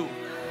cedo.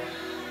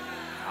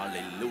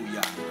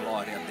 Aleluia,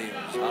 glória a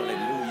Deus,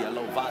 aleluia,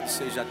 louvado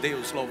seja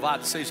Deus,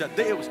 louvado seja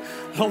Deus,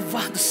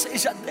 louvado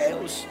seja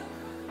Deus,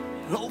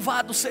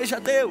 louvado seja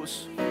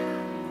Deus,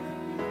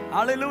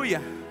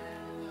 aleluia.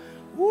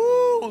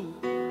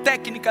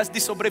 Técnicas de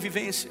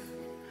sobrevivência,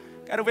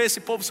 quero ver esse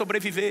povo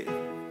sobreviver,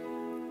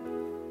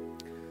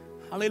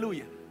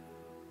 aleluia.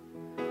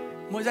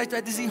 Moisés, tu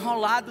é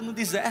desenrolado no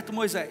deserto,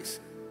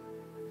 Moisés.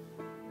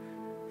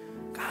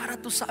 Cara,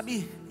 tu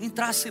sabe,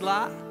 entrasse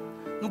lá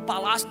no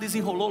palácio,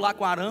 desenrolou lá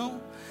com Arão,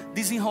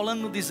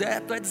 desenrolando no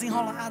deserto, tu é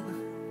desenrolado.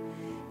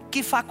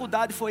 Que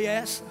faculdade foi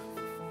essa?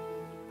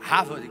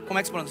 Harvard, como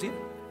é que se pronuncia?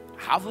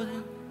 Harvard?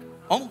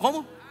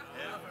 Como?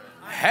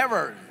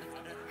 Harvard.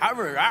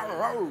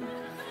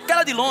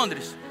 Aquela de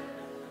Londres.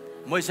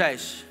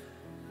 Moisés,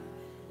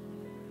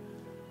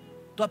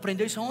 tu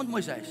aprendeu isso aonde,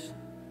 Moisés?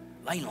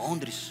 Lá em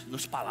Londres,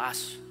 nos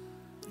palácios.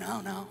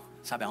 Não,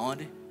 sabe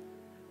aonde?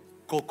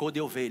 Cocô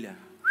de ovelha,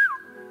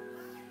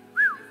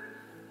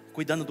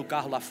 cuidando do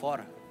carro lá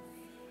fora,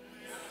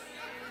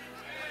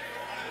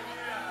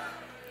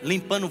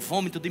 limpando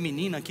vômito de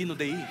menina aqui no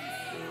DI.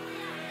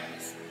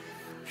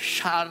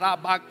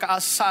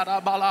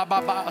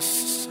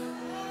 Xarabacaçarabalababás.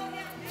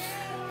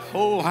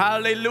 Oh,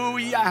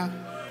 aleluia.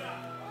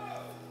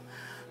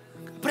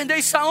 Aprendeu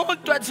isso aonde?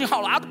 Tu é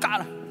desenrolado,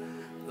 cara.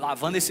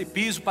 Lavando esse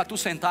piso para tu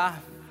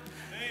sentar,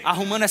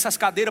 arrumando essas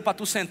cadeiras para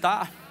tu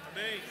sentar.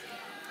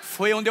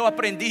 Foi onde eu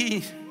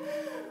aprendi.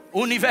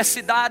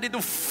 Universidade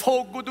do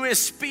fogo do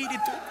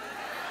Espírito.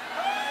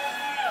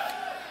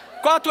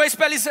 Qual a tua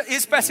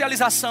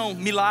especialização?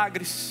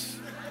 Milagres.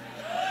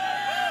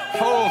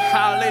 Oh,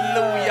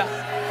 aleluia.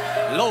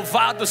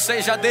 Louvado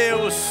seja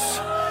Deus.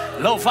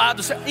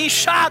 Louvado seja.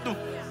 Inchado.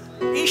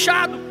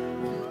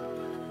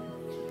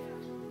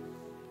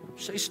 Não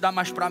sei se dá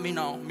mais para mim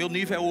não. Meu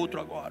nível é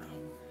outro agora.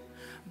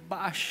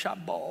 Baixa a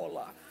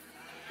bola.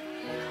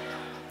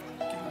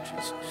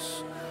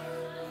 Jesus.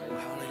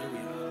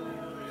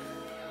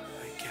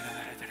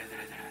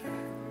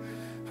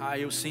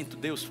 Eu sinto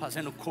Deus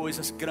fazendo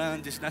coisas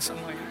grandes nessa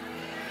manhã.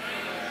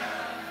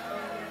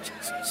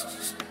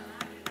 Jesus.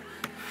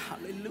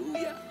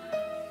 Aleluia.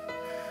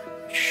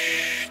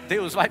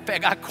 Deus vai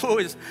pegar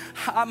coisas.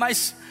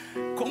 Mas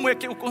como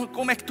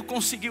é que tu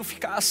conseguiu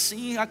ficar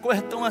assim? A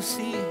coisa tão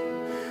assim.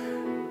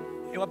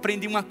 Eu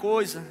aprendi uma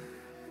coisa.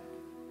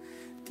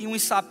 Tinha um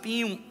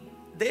sapinho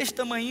desse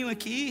tamanho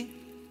aqui.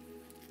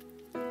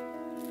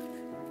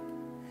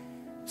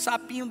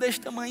 Sapinho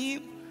desse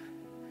tamanho.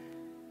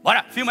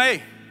 Bora, filma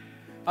aí,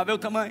 para ver o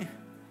tamanho.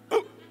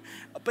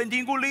 Aprendi a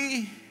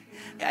engolir.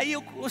 E aí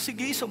eu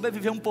consegui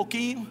sobreviver um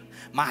pouquinho.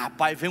 Mas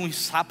rapaz, veio um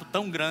sapo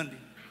tão grande.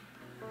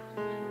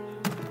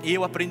 E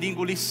eu aprendi a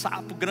engolir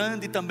sapo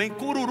grande também.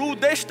 Cururu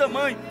desse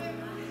tamanho.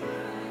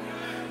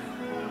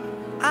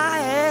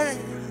 É?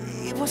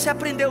 E você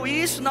aprendeu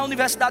isso na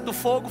Universidade do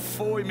Fogo?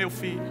 Foi, meu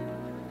filho.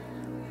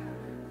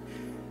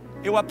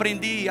 Eu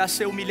aprendi a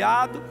ser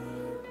humilhado,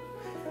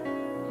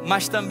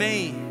 mas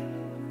também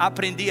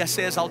aprendi a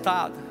ser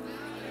exaltado.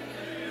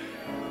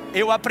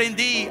 Eu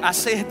aprendi a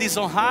ser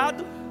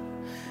desonrado,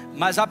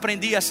 mas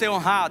aprendi a ser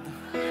honrado.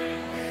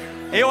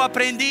 Eu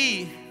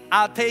aprendi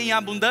a ter em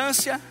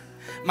abundância,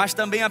 mas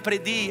também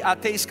aprendi a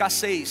ter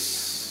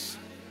escassez.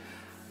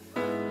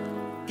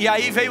 E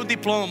aí veio o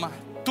diploma: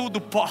 tudo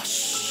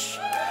posso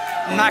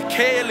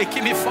naquele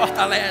que me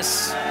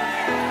fortalece.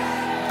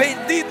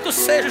 Bendito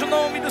seja o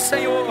nome do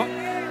Senhor.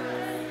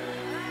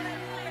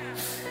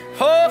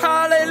 Oh,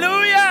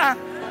 aleluia!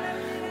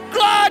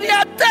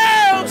 Glória a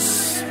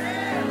Deus!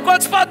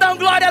 Quantos podem dar um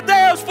glória a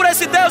Deus por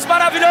esse Deus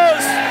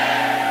maravilhoso?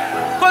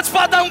 Quantos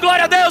podem dar um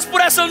glória a Deus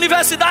por essa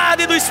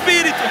universidade do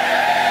Espírito?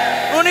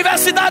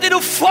 Universidade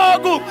do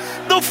fogo,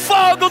 do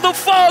fogo, do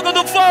fogo,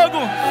 do fogo.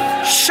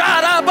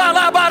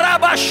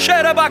 Xarabalabaraba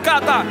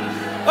xerabacata.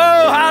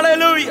 Oh,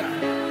 aleluia!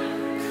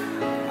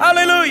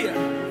 Aleluia!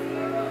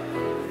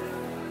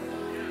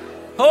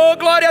 Oh,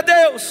 glória a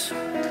Deus!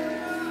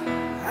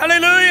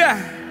 Aleluia!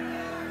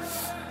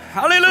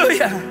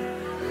 Aleluia!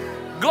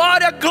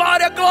 Glória,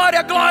 glória,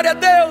 glória, glória a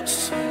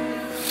Deus!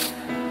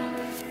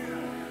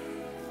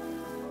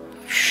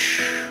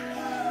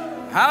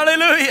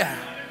 Aleluia!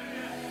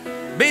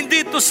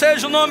 Bendito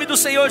seja o nome do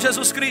Senhor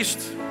Jesus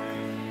Cristo.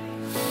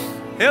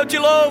 Eu te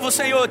louvo,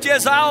 Senhor, te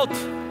exalto.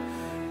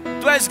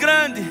 Tu és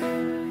grande.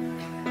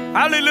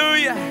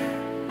 Aleluia!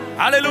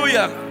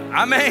 Aleluia!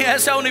 Amém.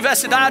 Essa é a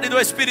universidade do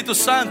Espírito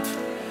Santo.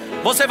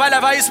 Você vai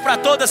levar isso para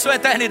toda a sua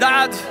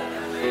eternidade.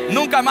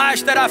 Nunca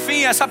mais terá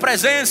fim essa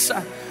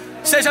presença.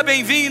 Seja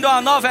bem-vindo a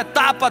uma nova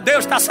etapa.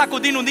 Deus está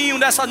sacudindo o ninho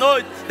dessa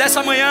noite,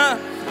 dessa manhã.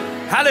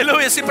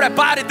 Aleluia, se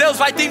prepare, Deus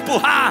vai te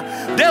empurrar.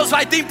 Deus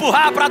vai te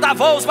empurrar para dar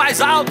voos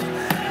mais altos.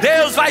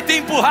 Deus vai te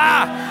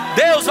empurrar.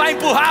 Deus vai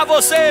empurrar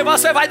você.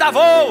 Você vai dar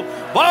voo.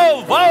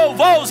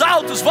 Voos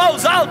altos,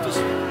 voos altos.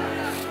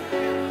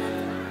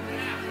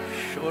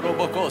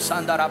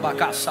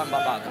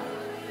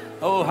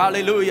 Oh,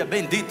 aleluia,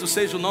 bendito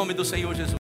seja o nome do Senhor Jesus.